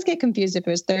 weeks. I always get confused if it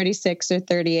was 36 or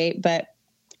 38, but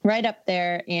right up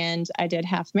there. And I did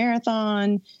half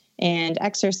marathon and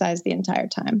exercised the entire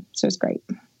time. So it was great.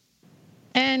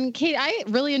 And Kate, I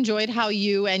really enjoyed how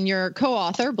you and your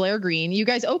co-author, Blair Green, you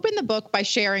guys opened the book by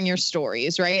sharing your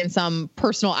stories, right? And some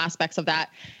personal aspects of that.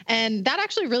 And that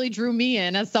actually really drew me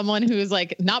in as someone who's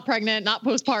like not pregnant, not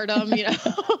postpartum,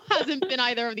 hasn't been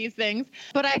either of these things.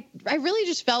 But I really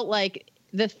just felt like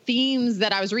the themes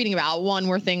that I was reading about, one,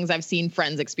 were things I've seen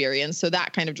friends experience. So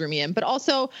that kind of drew me in. But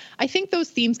also, I think those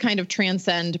themes kind of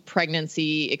transcend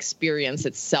pregnancy experience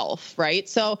itself, right?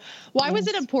 So why was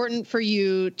it important for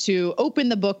you to open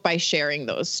the book by sharing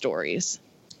those stories?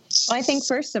 Well, I think,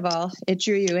 first of all, it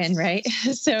drew you in, right?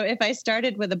 So if I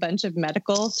started with a bunch of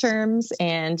medical terms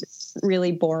and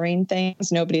really boring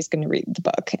things, nobody's going to read the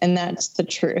book. And that's the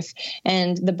truth.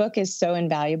 And the book is so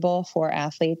invaluable for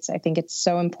athletes. I think it's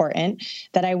so important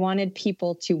that I wanted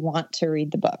people to want to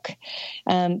read the book.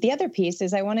 The other piece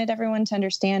is I wanted everyone to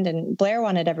understand, and Blair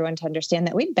wanted everyone to understand,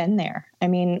 that we'd been there. I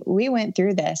mean, we went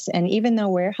through this. And even though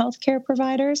we're healthcare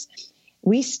providers,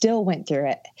 we still went through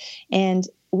it. And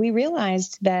we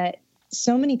realized that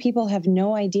so many people have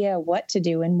no idea what to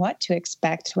do and what to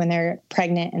expect when they're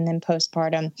pregnant and then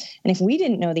postpartum. And if we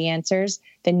didn't know the answers,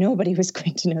 then nobody was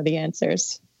going to know the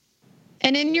answers.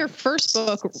 And in your first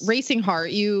book, Racing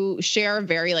Heart, you share a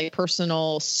very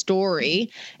personal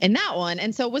story in that one.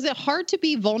 And so was it hard to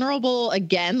be vulnerable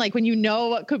again? Like when you know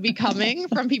what could be coming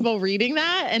from people reading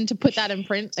that and to put that in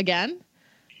print again?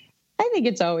 I think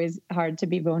it's always hard to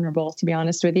be vulnerable, to be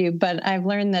honest with you. But I've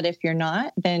learned that if you're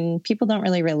not, then people don't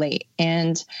really relate.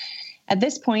 And at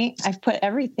this point, I've put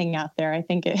everything out there. I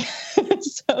think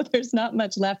so there's not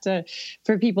much left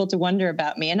for people to wonder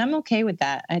about me. And I'm okay with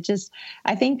that.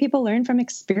 I think people learn from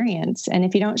experience. And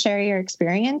if you don't share your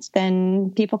experience, then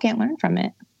people can't learn from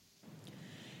it.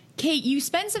 Kate, you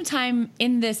spend some time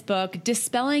in this book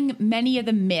dispelling many of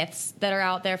the myths that are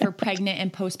out there for pregnant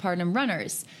and postpartum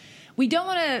runners. We don't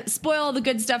want to spoil all the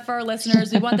good stuff for our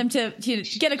listeners. We want them to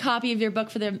get a copy of your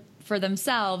book for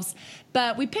themselves.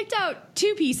 But we picked out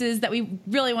two pieces that we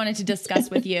really wanted to discuss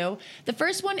with you. The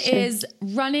first one is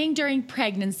running during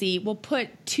pregnancy will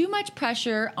put too much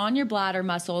pressure on your bladder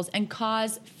muscles and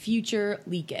cause future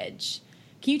leakage.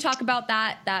 Can you talk about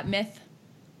that myth?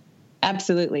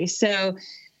 Absolutely. So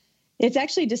it's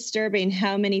actually disturbing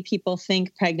how many people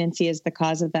think pregnancy is the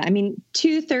cause of that. I mean,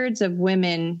 2/3 of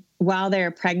women, while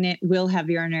they're pregnant, will have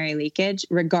urinary leakage,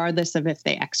 regardless of if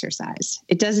they exercise.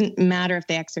 It doesn't matter if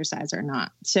they exercise or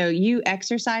not. So you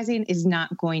exercising is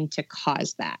not going to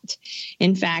cause that.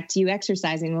 In fact, you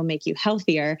exercising will make you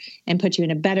healthier and put you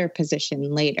in a better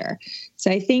position later.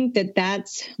 So I think that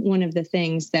that's one of the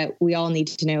things that we all need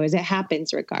to know is it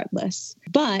happens regardless.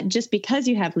 But just because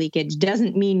you have leakage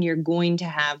doesn't mean you're going to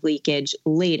have leakage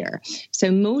later.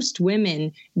 So most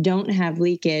women don't have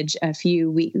leakage a few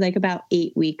weeks, like about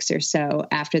 8 weeks or so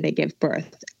after they give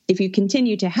birth. If you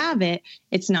continue to have it,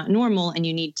 it's not normal and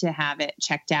you need to have it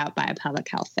checked out by a pelvic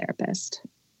health therapist.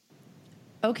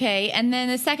 Okay. And then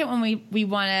the second one we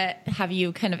want to have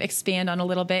you kind of expand on a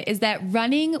little bit is that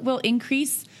running will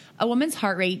increase a woman's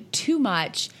heart rate too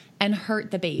much and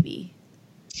hurt the baby.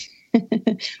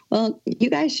 Well, you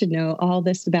guys should know all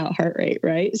this about heart rate,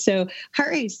 right? So heart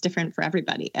rate is different for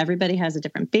everybody. Everybody has a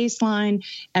different baseline.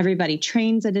 Everybody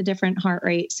trains at a different heart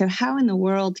rate. So how in the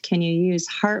world can you use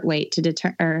heart rate to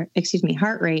determine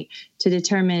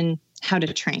how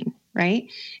to train,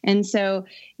 right? And so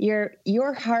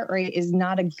your heart rate is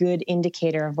not a good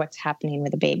indicator of what's happening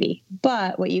with a baby.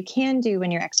 But what you can do when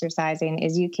you're exercising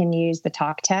is you can use the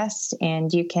talk test,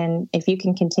 and if you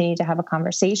can continue to have a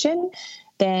conversation,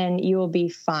 then you will be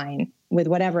fine with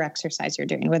whatever exercise you're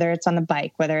doing, whether it's on the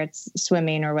bike, whether it's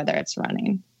swimming, or whether it's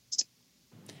running.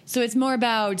 So it's more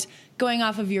about going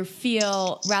off of your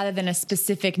feel rather than a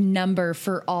specific number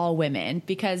for all women,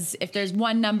 because if there's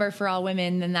one number for all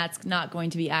women, then that's not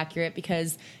going to be accurate,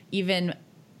 because even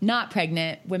not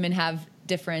pregnant women have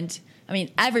different,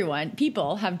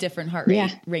 people have different heart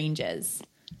rate ranges.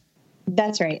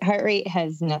 That's right. Heart rate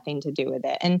has nothing to do with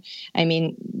it. And I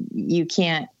mean, you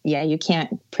can't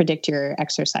predict your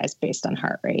exercise based on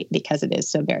heart rate because it is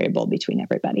so variable between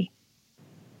everybody.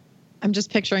 I'm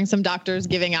just picturing some doctors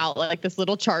giving out like this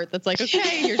little chart that's like, okay,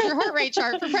 here's your heart rate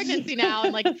chart for pregnancy now.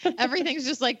 And like, everything's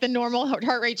just like the normal heart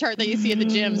rate chart that you see at the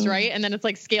gyms, right? And then it's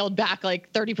like scaled back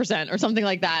like 30% or something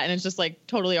like that. And it's just like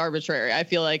totally arbitrary. I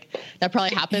feel like that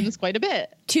probably happens quite a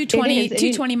bit.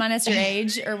 220 minus your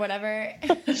age or whatever.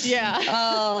 Yeah.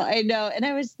 Oh, I know. And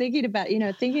I was thinking about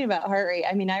heart rate.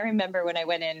 I mean, I remember when I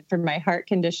went in for my heart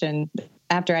condition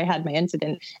after I had my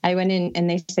incident, I went in and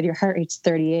they said, your heart rate's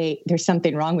 38. There's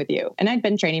something wrong with you. And I'd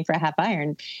been training for a half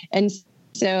iron. And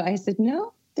so I said,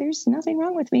 no, there's nothing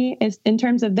wrong with me in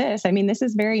terms of this. I mean, this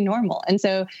is very normal. And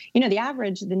so,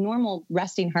 the normal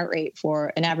resting heart rate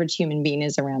for an average human being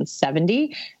is around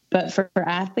 70. But for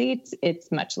athletes,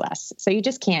 it's much less. So you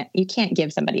can't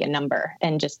give somebody a number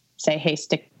and just say, hey,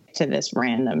 stick to this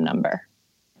random number.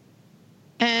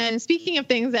 And speaking of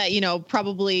things that,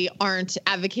 probably aren't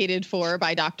advocated for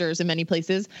by doctors in many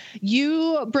places,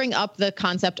 you bring up the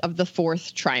concept of the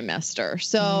fourth trimester.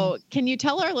 So can you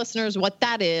tell our listeners what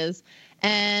that is,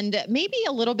 and maybe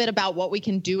a little bit about what we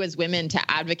can do as women to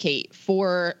advocate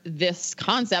for this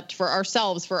concept for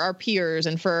ourselves, for our peers,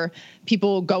 and for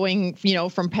people going,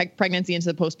 from pregnancy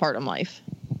into the postpartum life?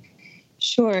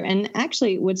 Sure. And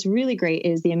actually, what's really great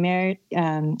is the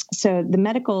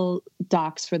medical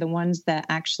docs, for the ones that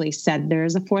actually said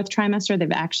there's a fourth trimester,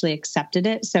 they've actually accepted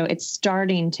it. So it's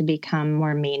starting to become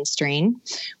more mainstream,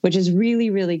 which is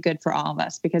really, really good for all of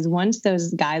us, because once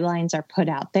those guidelines are put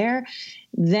out there,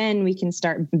 then we can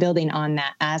start building on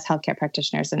that as healthcare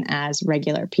practitioners and as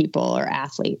regular people or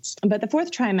athletes. But the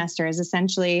fourth trimester is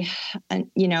essentially,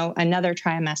 another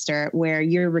trimester where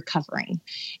you're recovering.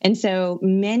 And so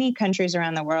many countries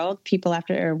around the world,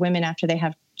 women after they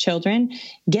have children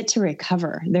get to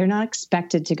recover. They're not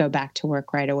expected to go back to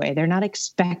work right away. They're not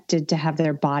expected to have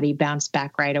their body bounce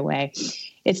back right away.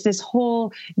 It's this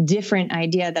whole different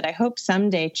idea that I hope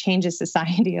someday changes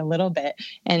society a little bit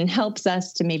and helps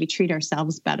us to maybe treat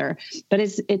ourselves better. But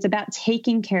it's about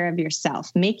taking care of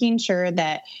yourself, making sure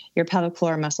that your pelvic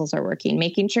floor muscles are working,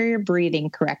 making sure you're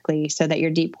breathing correctly so that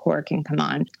your deep core can come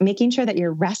on, making sure that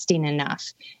you're resting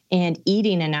enough and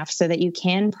eating enough so that you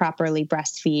can properly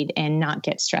breastfeed and not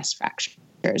get stress fractures.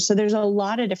 So there's a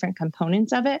lot of different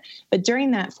components of it. But during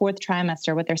that fourth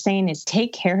trimester, what they're saying is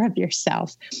take care of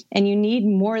yourself. And you need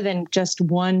more than just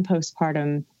one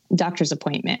postpartum doctor's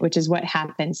appointment, which is what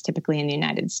happens typically in the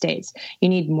United States. You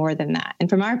need more than that. And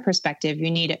from our perspective,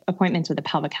 you need appointments with a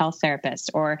pelvic health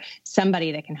therapist or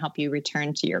somebody that can help you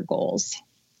return to your goals.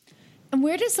 And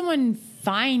where does someone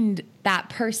find that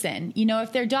person? You know,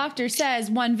 if their doctor says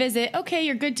one visit, okay,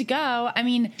 you're good to go. I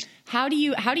mean, how do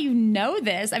you know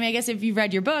this? I mean, I guess if you've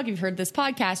read your book, you've heard this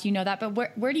podcast, you know that,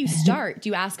 but where do you start? Do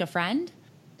you ask a friend?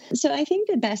 So I think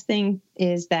the best thing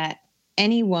is that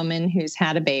any woman who's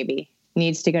had a baby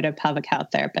needs to go to a pelvic health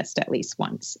therapist at least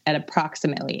once at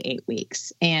approximately 8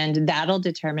 weeks. And that'll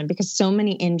determine, because so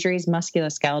many injuries,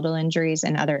 musculoskeletal injuries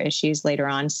and other issues later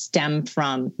on stem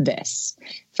from this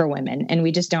for women. And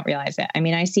we just don't realize it. I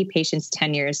mean, I see patients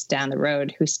 10 years down the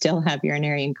road who still have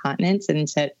urinary incontinence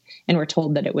and were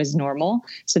told that it was normal,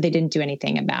 so they didn't do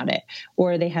anything about it.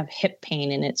 Or they have hip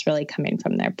pain and it's really coming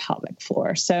from their pelvic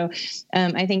floor. So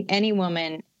I think any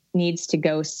woman needs to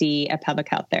go see a pelvic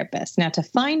health therapist. Now, to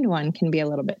find one can be a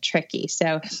little bit tricky.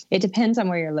 So it depends on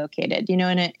where you're located. You know,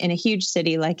 in a huge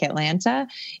city like Atlanta,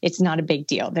 it's not a big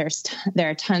deal. There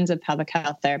are tons of pelvic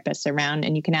health therapists around,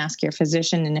 and you can ask your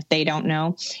physician. And if they don't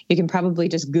know, you can probably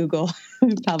just Google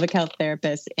pelvic health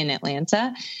therapists in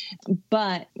Atlanta.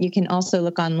 But you can also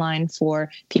look online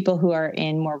for people who are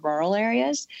in more rural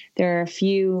areas. There are a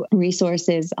few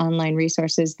resources, online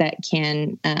resources that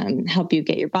can help you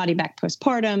get your body back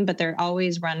postpartum, but they're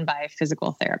always run by a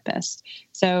physical therapist.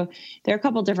 So there are a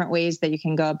couple different ways that you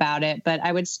can go about it, but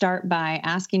I would start by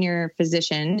asking your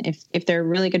physician, if they're a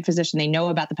really good physician, they know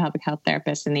about the pelvic health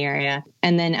therapist in the area,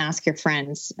 and then ask your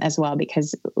friends as well,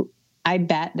 because I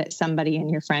bet that somebody in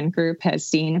your friend group has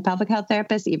seen a pelvic health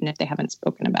therapist, even if they haven't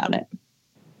spoken about it.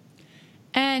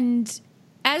 And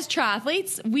as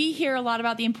triathletes, we hear a lot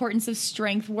about the importance of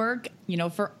strength work, you know,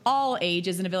 for all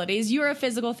ages and abilities. You're a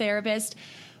physical therapist.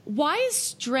 Why is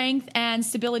strength and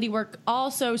stability work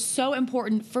also so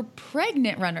important for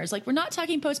pregnant runners? Like, we're not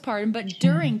talking postpartum, but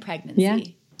during pregnancy. Yeah.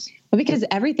 Well, because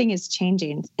everything is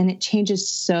changing, and it changes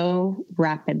so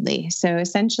rapidly. So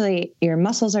essentially, your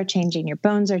muscles are changing, your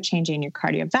bones are changing, your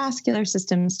cardiovascular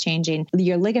system's changing,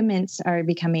 your ligaments are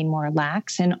becoming more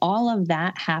lax, and all of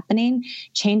that happening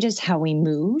changes how we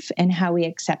move and how we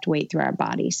accept weight through our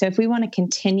body. So if we want to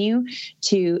continue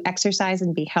to exercise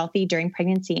and be healthy during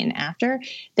pregnancy and after,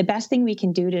 the best thing we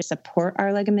can do to support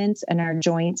our ligaments and our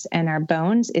joints and our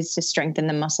bones is to strengthen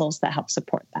the muscles that help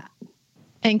support that.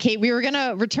 And Kate, we were going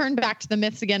to return back to the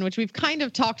myths again, which we've kind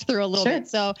of talked through a little bit.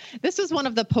 So this was one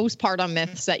of the postpartum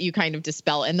myths that you kind of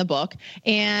dispel in the book.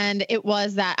 And it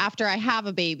was that after I have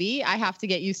a baby, I have to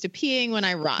get used to peeing when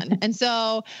I run. And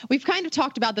so we've kind of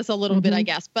talked about this a little bit, I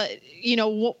guess, but, you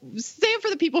know, say it for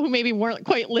the people who maybe weren't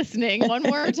quite listening one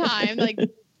more time, like,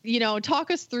 you know, talk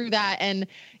us through that and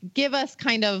give us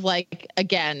kind of like,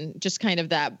 again, just kind of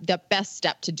that best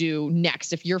step to do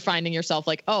next if you're finding yourself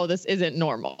like, oh, this isn't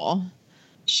normal.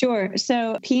 Sure.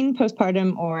 So peeing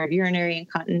postpartum or urinary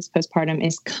incontinence postpartum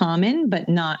is common, but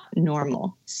not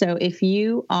normal. So if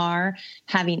you are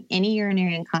having any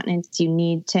urinary incontinence, you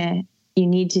need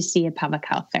to see a pelvic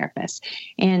health therapist.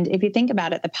 And if you think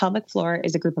about it, the pelvic floor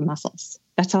is a group of muscles.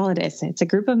 That's all it is. It's a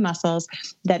group of muscles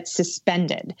that's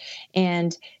suspended.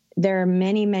 And there are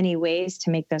many, many ways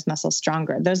to make those muscles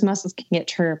stronger. Those muscles can get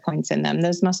trigger points in them.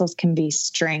 Those muscles can be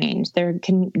strained.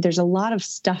 There's a lot of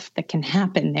stuff that can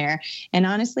happen there. And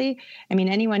honestly, I mean,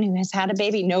 anyone who has had a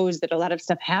baby knows that a lot of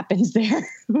stuff happens there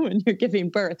when you're giving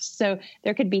birth. So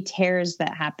there could be tears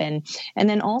that happen. And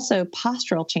then also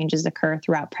postural changes occur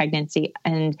throughout pregnancy.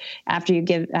 And after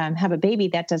you have a baby,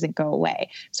 that doesn't go away.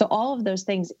 So all of those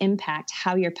things impact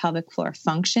how your pelvic floor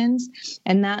functions.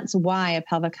 And that's why a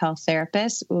pelvic health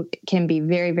therapist can be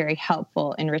very, very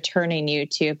helpful in returning you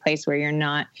to a place where you're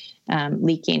not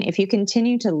leaking. If you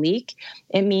continue to leak,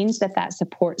 it means that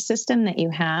support system that you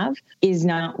have is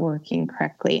not working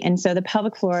correctly. And so the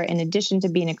pelvic floor, in addition to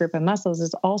being a group of muscles,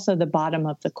 is also the bottom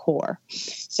of the core.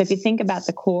 So if you think about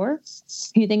the core,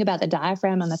 you think about the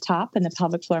diaphragm on the top and the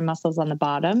pelvic floor muscles on the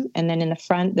bottom. And then in the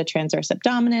front, the transverse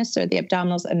abdominis or the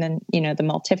abdominals, and then, you know, the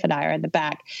multifidi are at the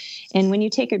back. And when you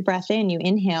take a breath in, you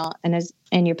inhale,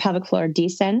 and your pelvic floor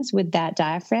descends with that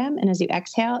diaphragm. And as you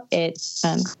exhale, it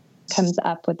comes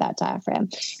up with that diaphragm.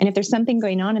 And if there's something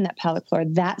going on in that pelvic floor,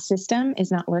 that system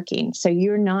is not working. So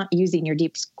you're not using your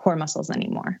deep core muscles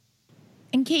anymore.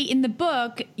 And Kate, in the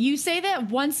book, you say that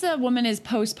once a woman is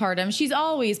postpartum, she's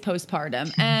always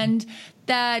postpartum, and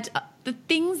that the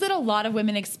things that a lot of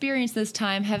women experience this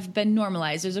time have been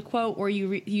normalized. There's a quote where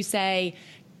you say,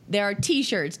 there are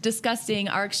t-shirts discussing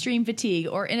our extreme fatigue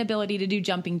or inability to do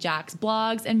jumping jacks,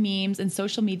 blogs and memes and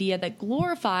social media that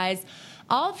glorifies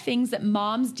all things that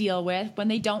moms deal with when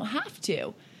they don't have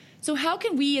to. So how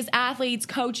can we as athletes,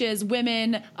 coaches,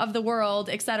 women of the world,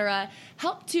 et cetera,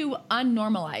 help to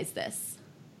unnormalize this?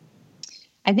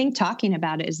 I think talking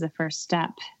about it is the first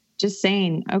step. Just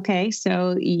saying, okay,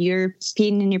 so you're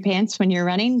peeing in your pants when you're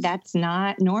running. That's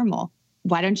not normal.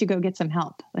 Why don't you go get some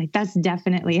help? Like, that's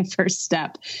definitely a first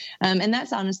step. And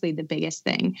that's honestly the biggest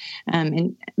thing.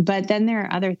 But then there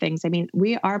are other things. I mean,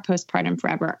 we are postpartum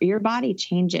forever. Your body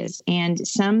changes and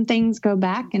some things go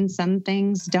back and some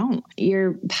things don't.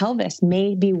 Your pelvis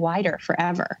may be wider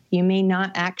forever. You may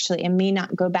not actually, it may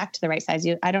not go back to the right size.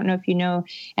 I don't know if you know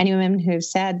any women who've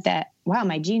said that, wow,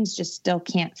 my jeans just still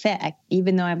can't fit.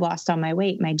 Even though I've lost all my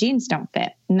weight, my jeans don't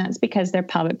fit. And that's because their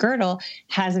pelvic girdle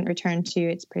hasn't returned to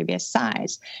its previous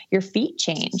size. Your feet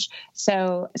change.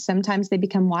 So sometimes they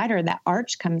become wider. That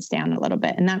arch comes down a little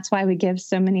bit. And that's why we give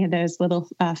so many of those little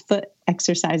foot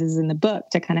exercises in the book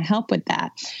to kind of help with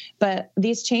that. But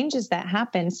these changes that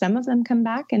happen, some of them come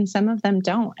back and some of them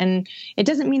don't. And it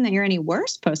doesn't mean that you're any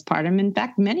worse postpartum. In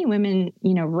fact, many women,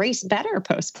 race better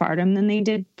postpartum than they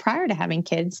did prior to having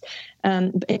kids.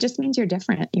 It just means you're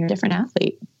different. You're a different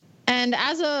athlete. And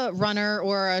as a runner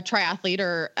or a triathlete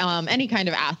or any kind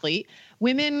of athlete,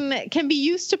 women can be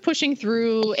used to pushing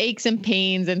through aches and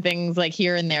pains and things like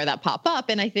here and there that pop up.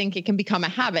 And I think it can become a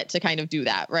habit to kind of do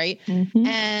that, right? Mm-hmm.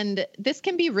 And this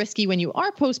can be risky when you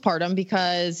are postpartum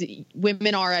because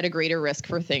women are at a greater risk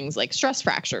for things like stress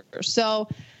fractures. So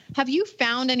have you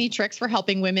found any tricks for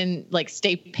helping women like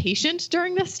stay patient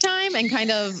during this time and kind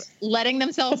of letting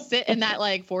themselves sit in that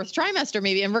like fourth trimester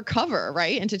maybe and recover,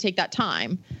 right? And to take that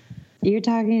time. You're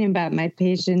talking about my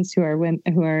patients who are women,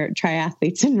 who are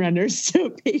triathletes and runners.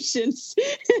 So patience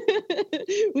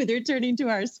with returning to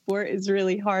our sport is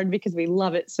really hard because we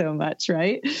love it so much,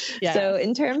 right? Yeah. So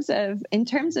in terms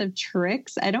of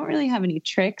tricks, I don't really have any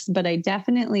tricks, but I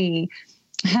definitely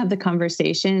have the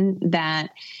conversation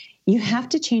that you have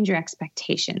to change your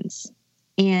expectations.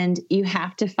 And you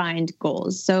have to find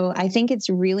goals. So I think it's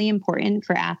really important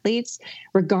for athletes,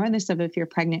 regardless of if you're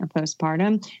pregnant or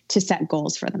postpartum, to set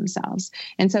goals for themselves.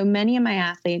 And so many of my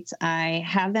athletes, I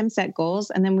have them set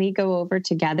goals and then we go over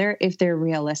together if they're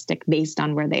realistic based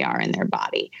on where they are in their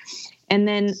body. And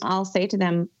then I'll say to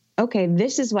them, okay,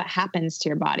 this is what happens to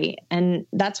your body. And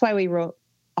that's why we wrote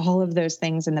all of those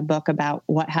things in the book about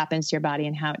what happens to your body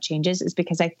and how it changes, is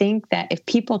because I think that if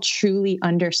people truly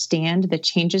understand the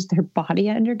changes their body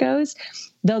undergoes,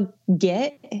 they'll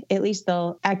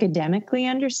academically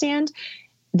understand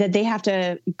that they have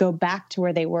to go back to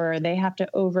where they were. They have to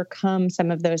overcome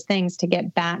some of those things to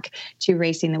get back to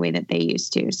racing the way that they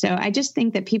used to. So I just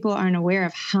think that people aren't aware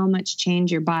of how much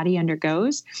change your body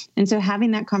undergoes. And so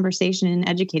having that conversation and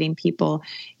educating people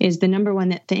is the number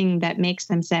one thing that makes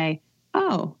them say,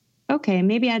 oh, okay,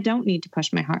 maybe I don't need to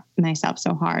push myself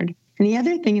so hard. And the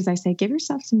other thing is I say, give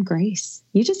yourself some grace.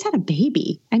 You just had a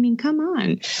baby. I mean, come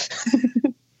on.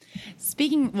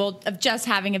 Speaking, of just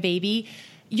having a baby,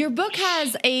 your book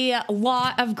has a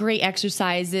lot of great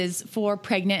exercises for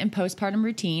pregnant and postpartum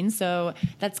routines. So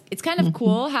it's kind of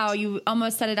cool how you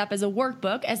almost set it up as a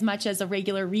workbook as much as a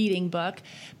regular reading book.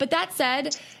 But that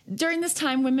said, during this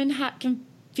time, women can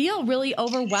feel really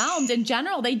overwhelmed in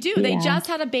general. They do. Yeah. They just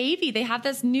had a baby. They have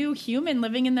this new human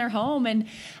living in their home and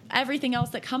everything else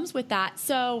that comes with that.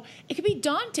 So it can be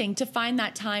daunting to find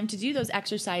that time to do those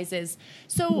exercises.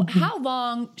 So how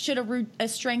long should a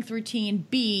strength routine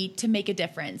be to make a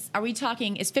difference? Are we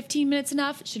talking, is 15 minutes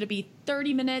enough? Should it be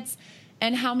 30 minutes?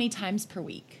 And how many times per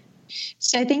week?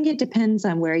 So I think it depends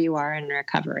on where you are in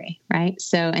recovery, right?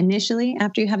 So initially,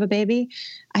 after you have a baby,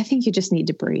 I think you just need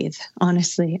to breathe.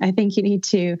 Honestly, I think you need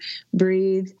to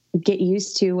breathe, get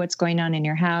used to what's going on in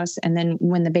your house. And then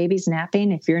when the baby's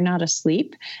napping, if you're not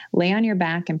asleep, lay on your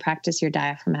back and practice your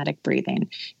diaphragmatic breathing.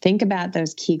 Think about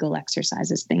those Kegel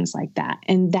exercises, things like that.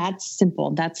 And that's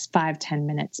simple. That's 5-10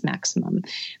 minutes maximum.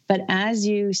 But as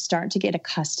you start to get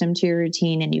accustomed to your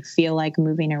routine and you feel like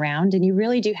moving around, and you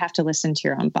really do have to listen to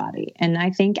your own body. And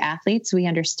I think athletes, we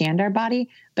understand our body,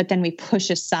 but then we push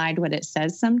aside what it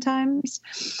says sometimes.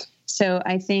 So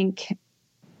I think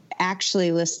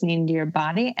actually listening to your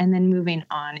body and then moving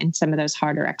on in some of those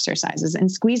harder exercises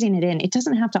and squeezing it in. It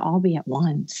doesn't have to all be at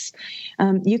once.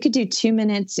 You could do 2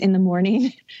 minutes in the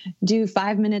morning, do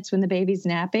 5 minutes when the baby's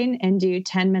napping, and do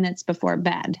 10 minutes before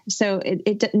bed. So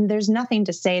there's nothing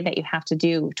to say that you have to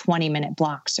do 20-minute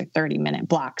blocks or 30-minute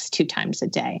blocks 2 times a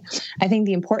day. I think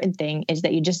the important thing is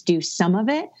that you just do some of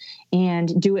it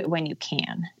and do it when you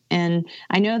can. And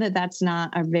I know that that's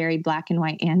not a very black and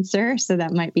white answer, so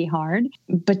that might be hard,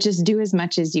 but just do as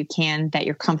much as you can that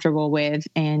you're comfortable with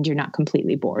and you're not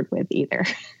completely bored with either.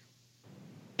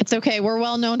 It's okay. We're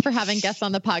well known for having guests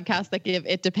on the podcast that give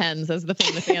 "it depends" as the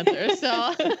famous answer.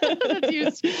 So that's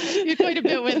used quite a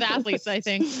bit with athletes, I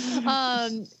think.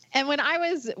 And when I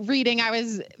was reading, I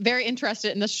was very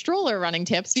interested in the stroller running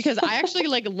tips because I actually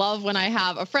love when I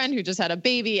have a friend who just had a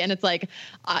baby and it's like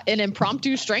an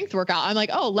impromptu strength workout. I'm like,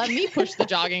 oh, let me push the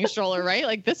jogging stroller, right?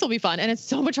 Like this will be fun. And it's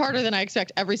so much harder than I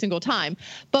expect every single time.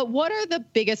 But what are the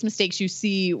biggest mistakes you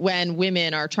see when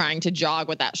women are trying to jog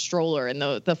with that stroller in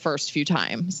the first few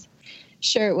times?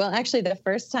 Sure. Well, actually, the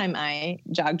first time I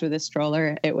jogged with a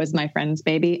stroller, it was my friend's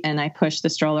baby, and I pushed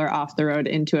the stroller off the road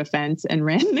into a fence and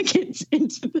ran the kids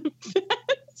into the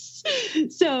fence.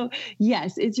 So,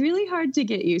 yes, it's really hard to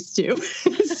get used to.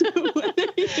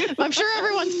 I'm sure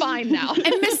everyone's fine now.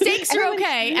 And mistakes are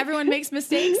okay. Everyone makes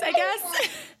mistakes, I guess.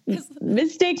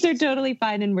 Mistakes are totally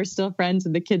fine, and we're still friends,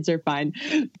 and the kids are fine.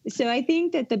 So I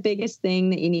think that the biggest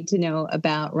thing that you need to know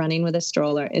about running with a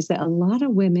stroller is that a lot of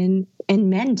women, and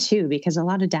men too, because a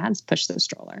lot of dads push the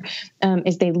stroller,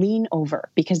 is they lean over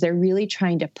because they're really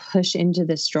trying to push into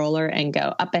the stroller and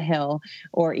go up a hill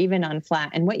or even on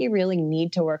flat. And what you really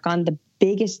need to work on, the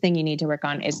biggest thing you need to work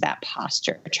on is that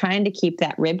posture, trying to keep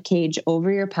that rib cage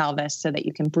over your pelvis so that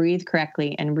you can breathe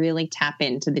correctly and really tap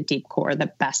into the deep core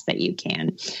the best that you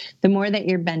can. The more that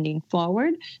you're bending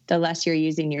forward, the less you're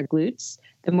using your glutes,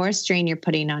 the more strain you're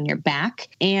putting on your back,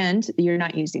 and you're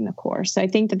not using the core. So I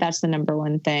think that that's the number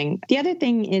one thing. The other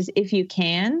thing is, if you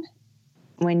can,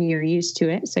 when you're used to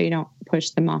it, so you don't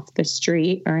push them off the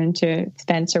street or into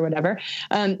fence or whatever,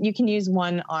 you can use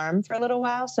one arm for a little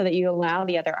while so that you allow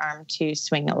the other arm to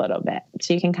swing a little bit.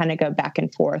 So you can kind of go back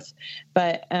and forth.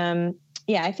 But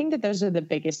yeah, I think that those are the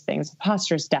biggest things.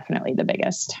 Posture is definitely the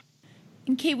biggest.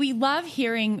 And Kate, we love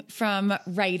hearing from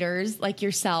writers like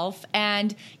yourself,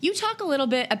 and you talk a little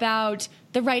bit about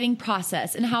the writing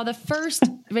process and how the first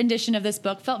rendition of this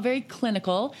book felt very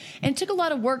clinical and took a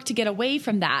lot of work to get away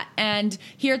from that. And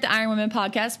here at the Iron Women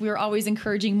podcast, we are always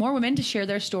encouraging more women to share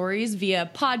their stories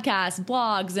via podcasts,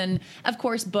 blogs, and of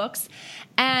course, books.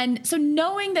 And so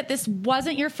knowing that this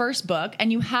wasn't your first book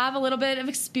and you have a little bit of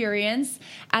experience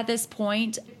at this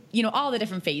point, you know, all the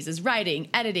different phases, writing,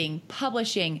 editing,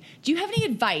 publishing. Do you have any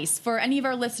advice for any of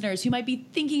our listeners who might be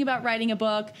thinking about writing a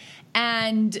book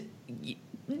and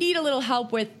need a little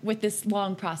help with this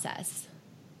long process?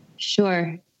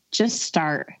 Sure. Just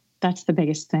start. That's the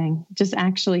biggest thing. Just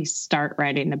actually start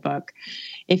writing the book.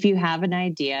 If you have an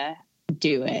idea,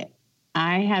 do it.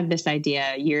 I had this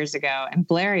idea years ago, and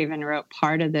Blair even wrote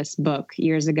part of this book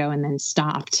years ago and then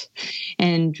stopped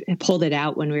and pulled it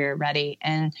out when we were ready.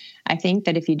 And I think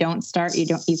that if you don't start, you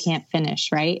can't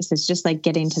finish, right? So it's just like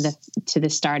getting to the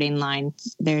starting line.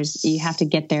 You have to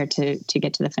get there to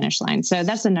get to the finish line. So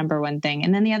that's the number one thing.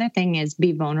 And then the other thing is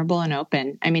be vulnerable and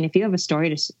open. I mean, if you have a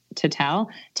story to tell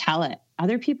it.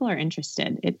 Other people are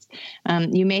interested. It's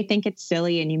you may think it's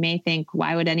silly, and you may think,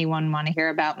 why would anyone want to hear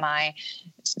about my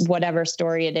whatever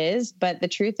story it is? But the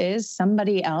truth is,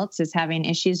 somebody else is having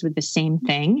issues with the same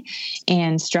thing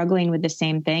and struggling with the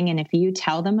same thing. And if you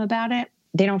tell them about it,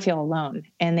 they don't feel alone,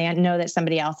 and they know that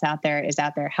somebody else out there is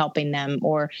out there helping them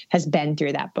or has been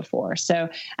through that before. So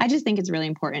I just think it's really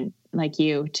important, like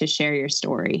you, to share your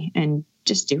story and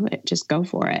just do it. Just go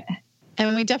for it.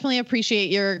 And we definitely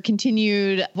appreciate your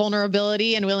continued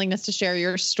vulnerability and willingness to share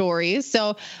your stories.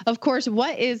 So, of course,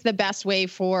 what is the best way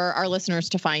for our listeners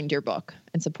to find your book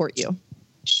and support you?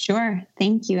 Sure.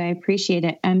 Thank you. I appreciate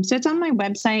it. So it's on my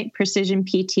website,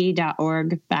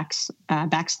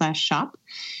 precisionpt.org/shop.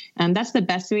 That's the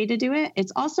best way to do it.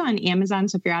 It's also on Amazon.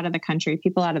 So if you're out of the country,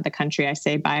 people out of the country, I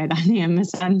say buy it on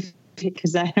Amazon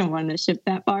because I don't want to ship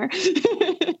that far.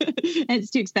 It's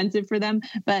too expensive for them.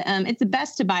 But it's the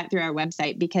best to buy it through our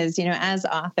website because, you know, as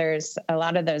authors, a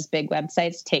lot of those big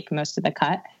websites take most of the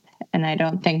cut. And I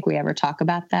don't think we ever talk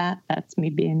about that. That's me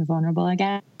being vulnerable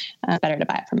again. Better to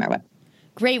buy it from our website.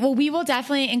 Great. Well, we will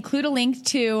definitely include a link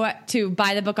to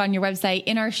buy the book on your website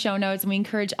in our show notes. And we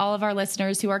encourage all of our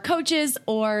listeners who are coaches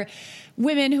or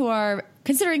women who are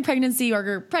considering pregnancy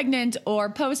or pregnant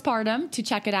or postpartum to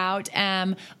check it out,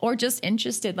 or just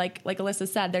interested. Like Alyssa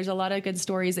said, there's a lot of good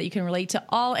stories that you can relate to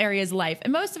all areas of life.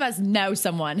 And most of us know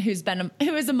someone who is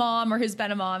a mom or who's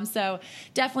been a mom. So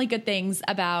definitely good things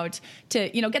to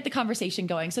get the conversation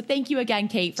going. So thank you again,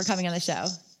 Kate, for coming on the show.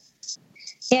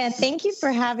 Yeah, thank you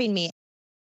for having me.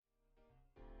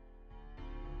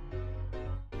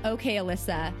 Okay,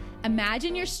 Alyssa,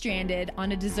 imagine you're stranded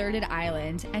on a deserted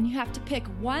island and you have to pick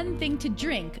one thing to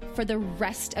drink for the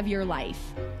rest of your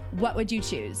life. What would you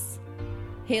choose?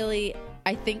 Haley,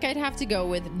 I think I'd have to go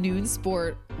with Noon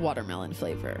Sport watermelon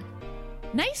flavor.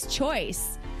 Nice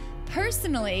choice.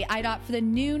 Personally, I'd opt for the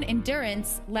Noon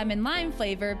Endurance lemon lime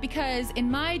flavor because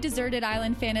in my deserted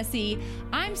island fantasy,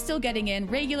 I'm still getting in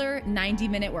regular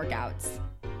 90-minute workouts.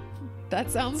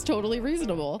 That sounds totally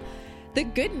reasonable. The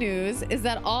good news is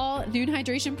that all Noon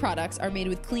Hydration products are made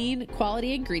with clean,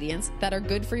 quality ingredients that are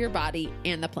good for your body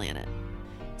and the planet.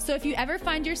 So if you ever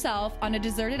find yourself on a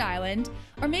deserted island,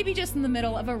 or maybe just in the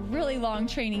middle of a really long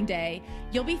training day,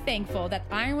 you'll be thankful that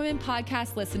Iron Women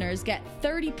podcast listeners get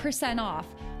 30% off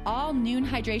all Noon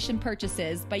Hydration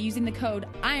purchases by using the code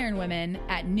IRONWOMEN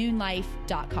at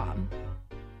noonlife.com.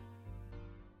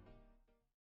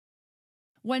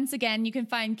 Once again, you can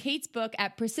find Kate's book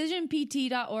at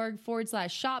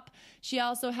precisionpt.org/shop. She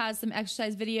also has some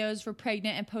exercise videos for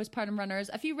pregnant and postpartum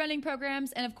runners, a few running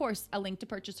programs, and of course, a link to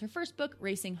purchase her first book,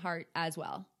 Racing Heart, as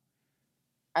well.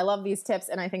 I love these tips,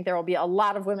 and I think there will be a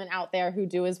lot of women out there who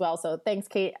do as well. So thanks,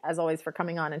 Kate, as always, for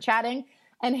coming on and chatting.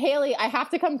 And Haley, I have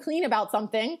to come clean about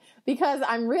something because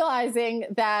I'm realizing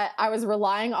that I was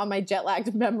relying on my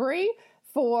jet-lagged memory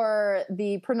for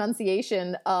the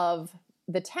pronunciation of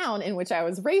the town in which I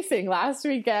was racing last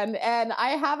weekend. And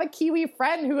I have a Kiwi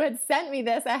friend who had sent me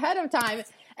this ahead of time.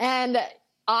 And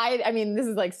I mean, this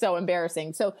is like so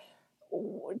embarrassing. So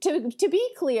to be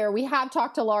clear, we have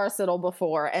talked to Laura Siddle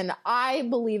before, and I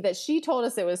believe that she told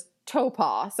us it was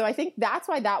Topah. So I think that's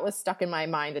why that was stuck in my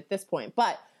mind at this point.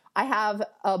 But I have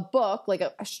a book, like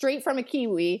a straight from a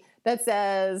Kiwi, that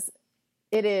says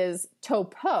it is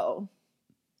Topo.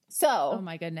 So, oh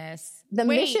my goodness. The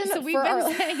mission. So we've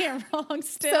been saying it wrong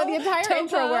still. So the entire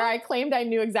intro where I claimed I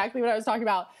knew exactly what I was talking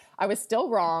about, I was still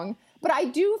wrong. But I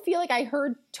do feel like I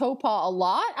heard Topah a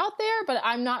lot out there, but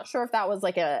I'm not sure if that was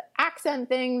like a accent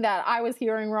thing that I was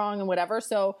hearing wrong and whatever.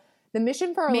 So the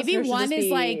mission for our maybe listeners one is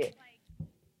like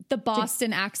the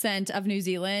Boston accent of New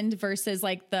Zealand versus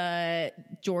like the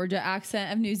Georgia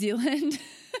accent of New Zealand.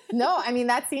 No, I mean,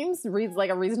 that seems like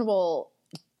a reasonable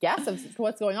guess of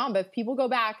what's going on. But if people go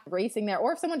back racing there,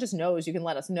 or if someone just knows, you can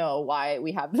let us know why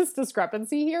we have this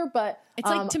discrepancy here. But it's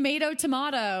like tomato,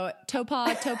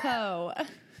 Topah, Topo.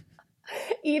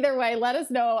 Either way, let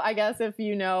us know, I guess, if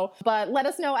you know. But let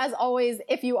us know, as always,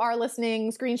 if you are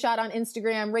listening, screenshot on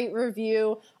Instagram, rate,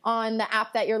 review on the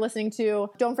app that you're listening to.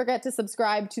 Don't forget to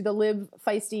subscribe to the Live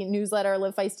Feisty newsletter,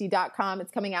 livefeisty.com.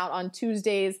 It's coming out on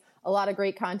Tuesdays. A lot of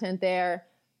great content there.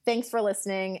 Thanks for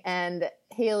listening. And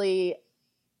Haley,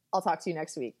 I'll talk to you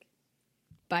next week.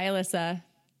 Bye, Alyssa.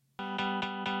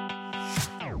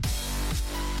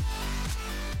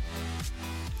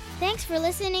 Thanks for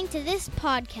listening to this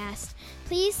podcast.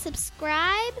 Please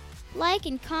subscribe, like,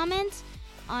 and comment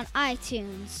on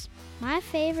iTunes. My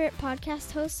favorite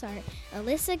podcast hosts are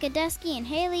Alyssa Godesky and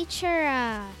Haley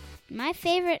Chura. My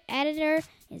favorite editor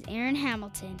is Aaron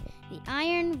Hamilton. The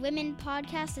Iron Women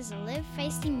podcast is a Live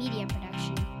Feisty media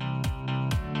production.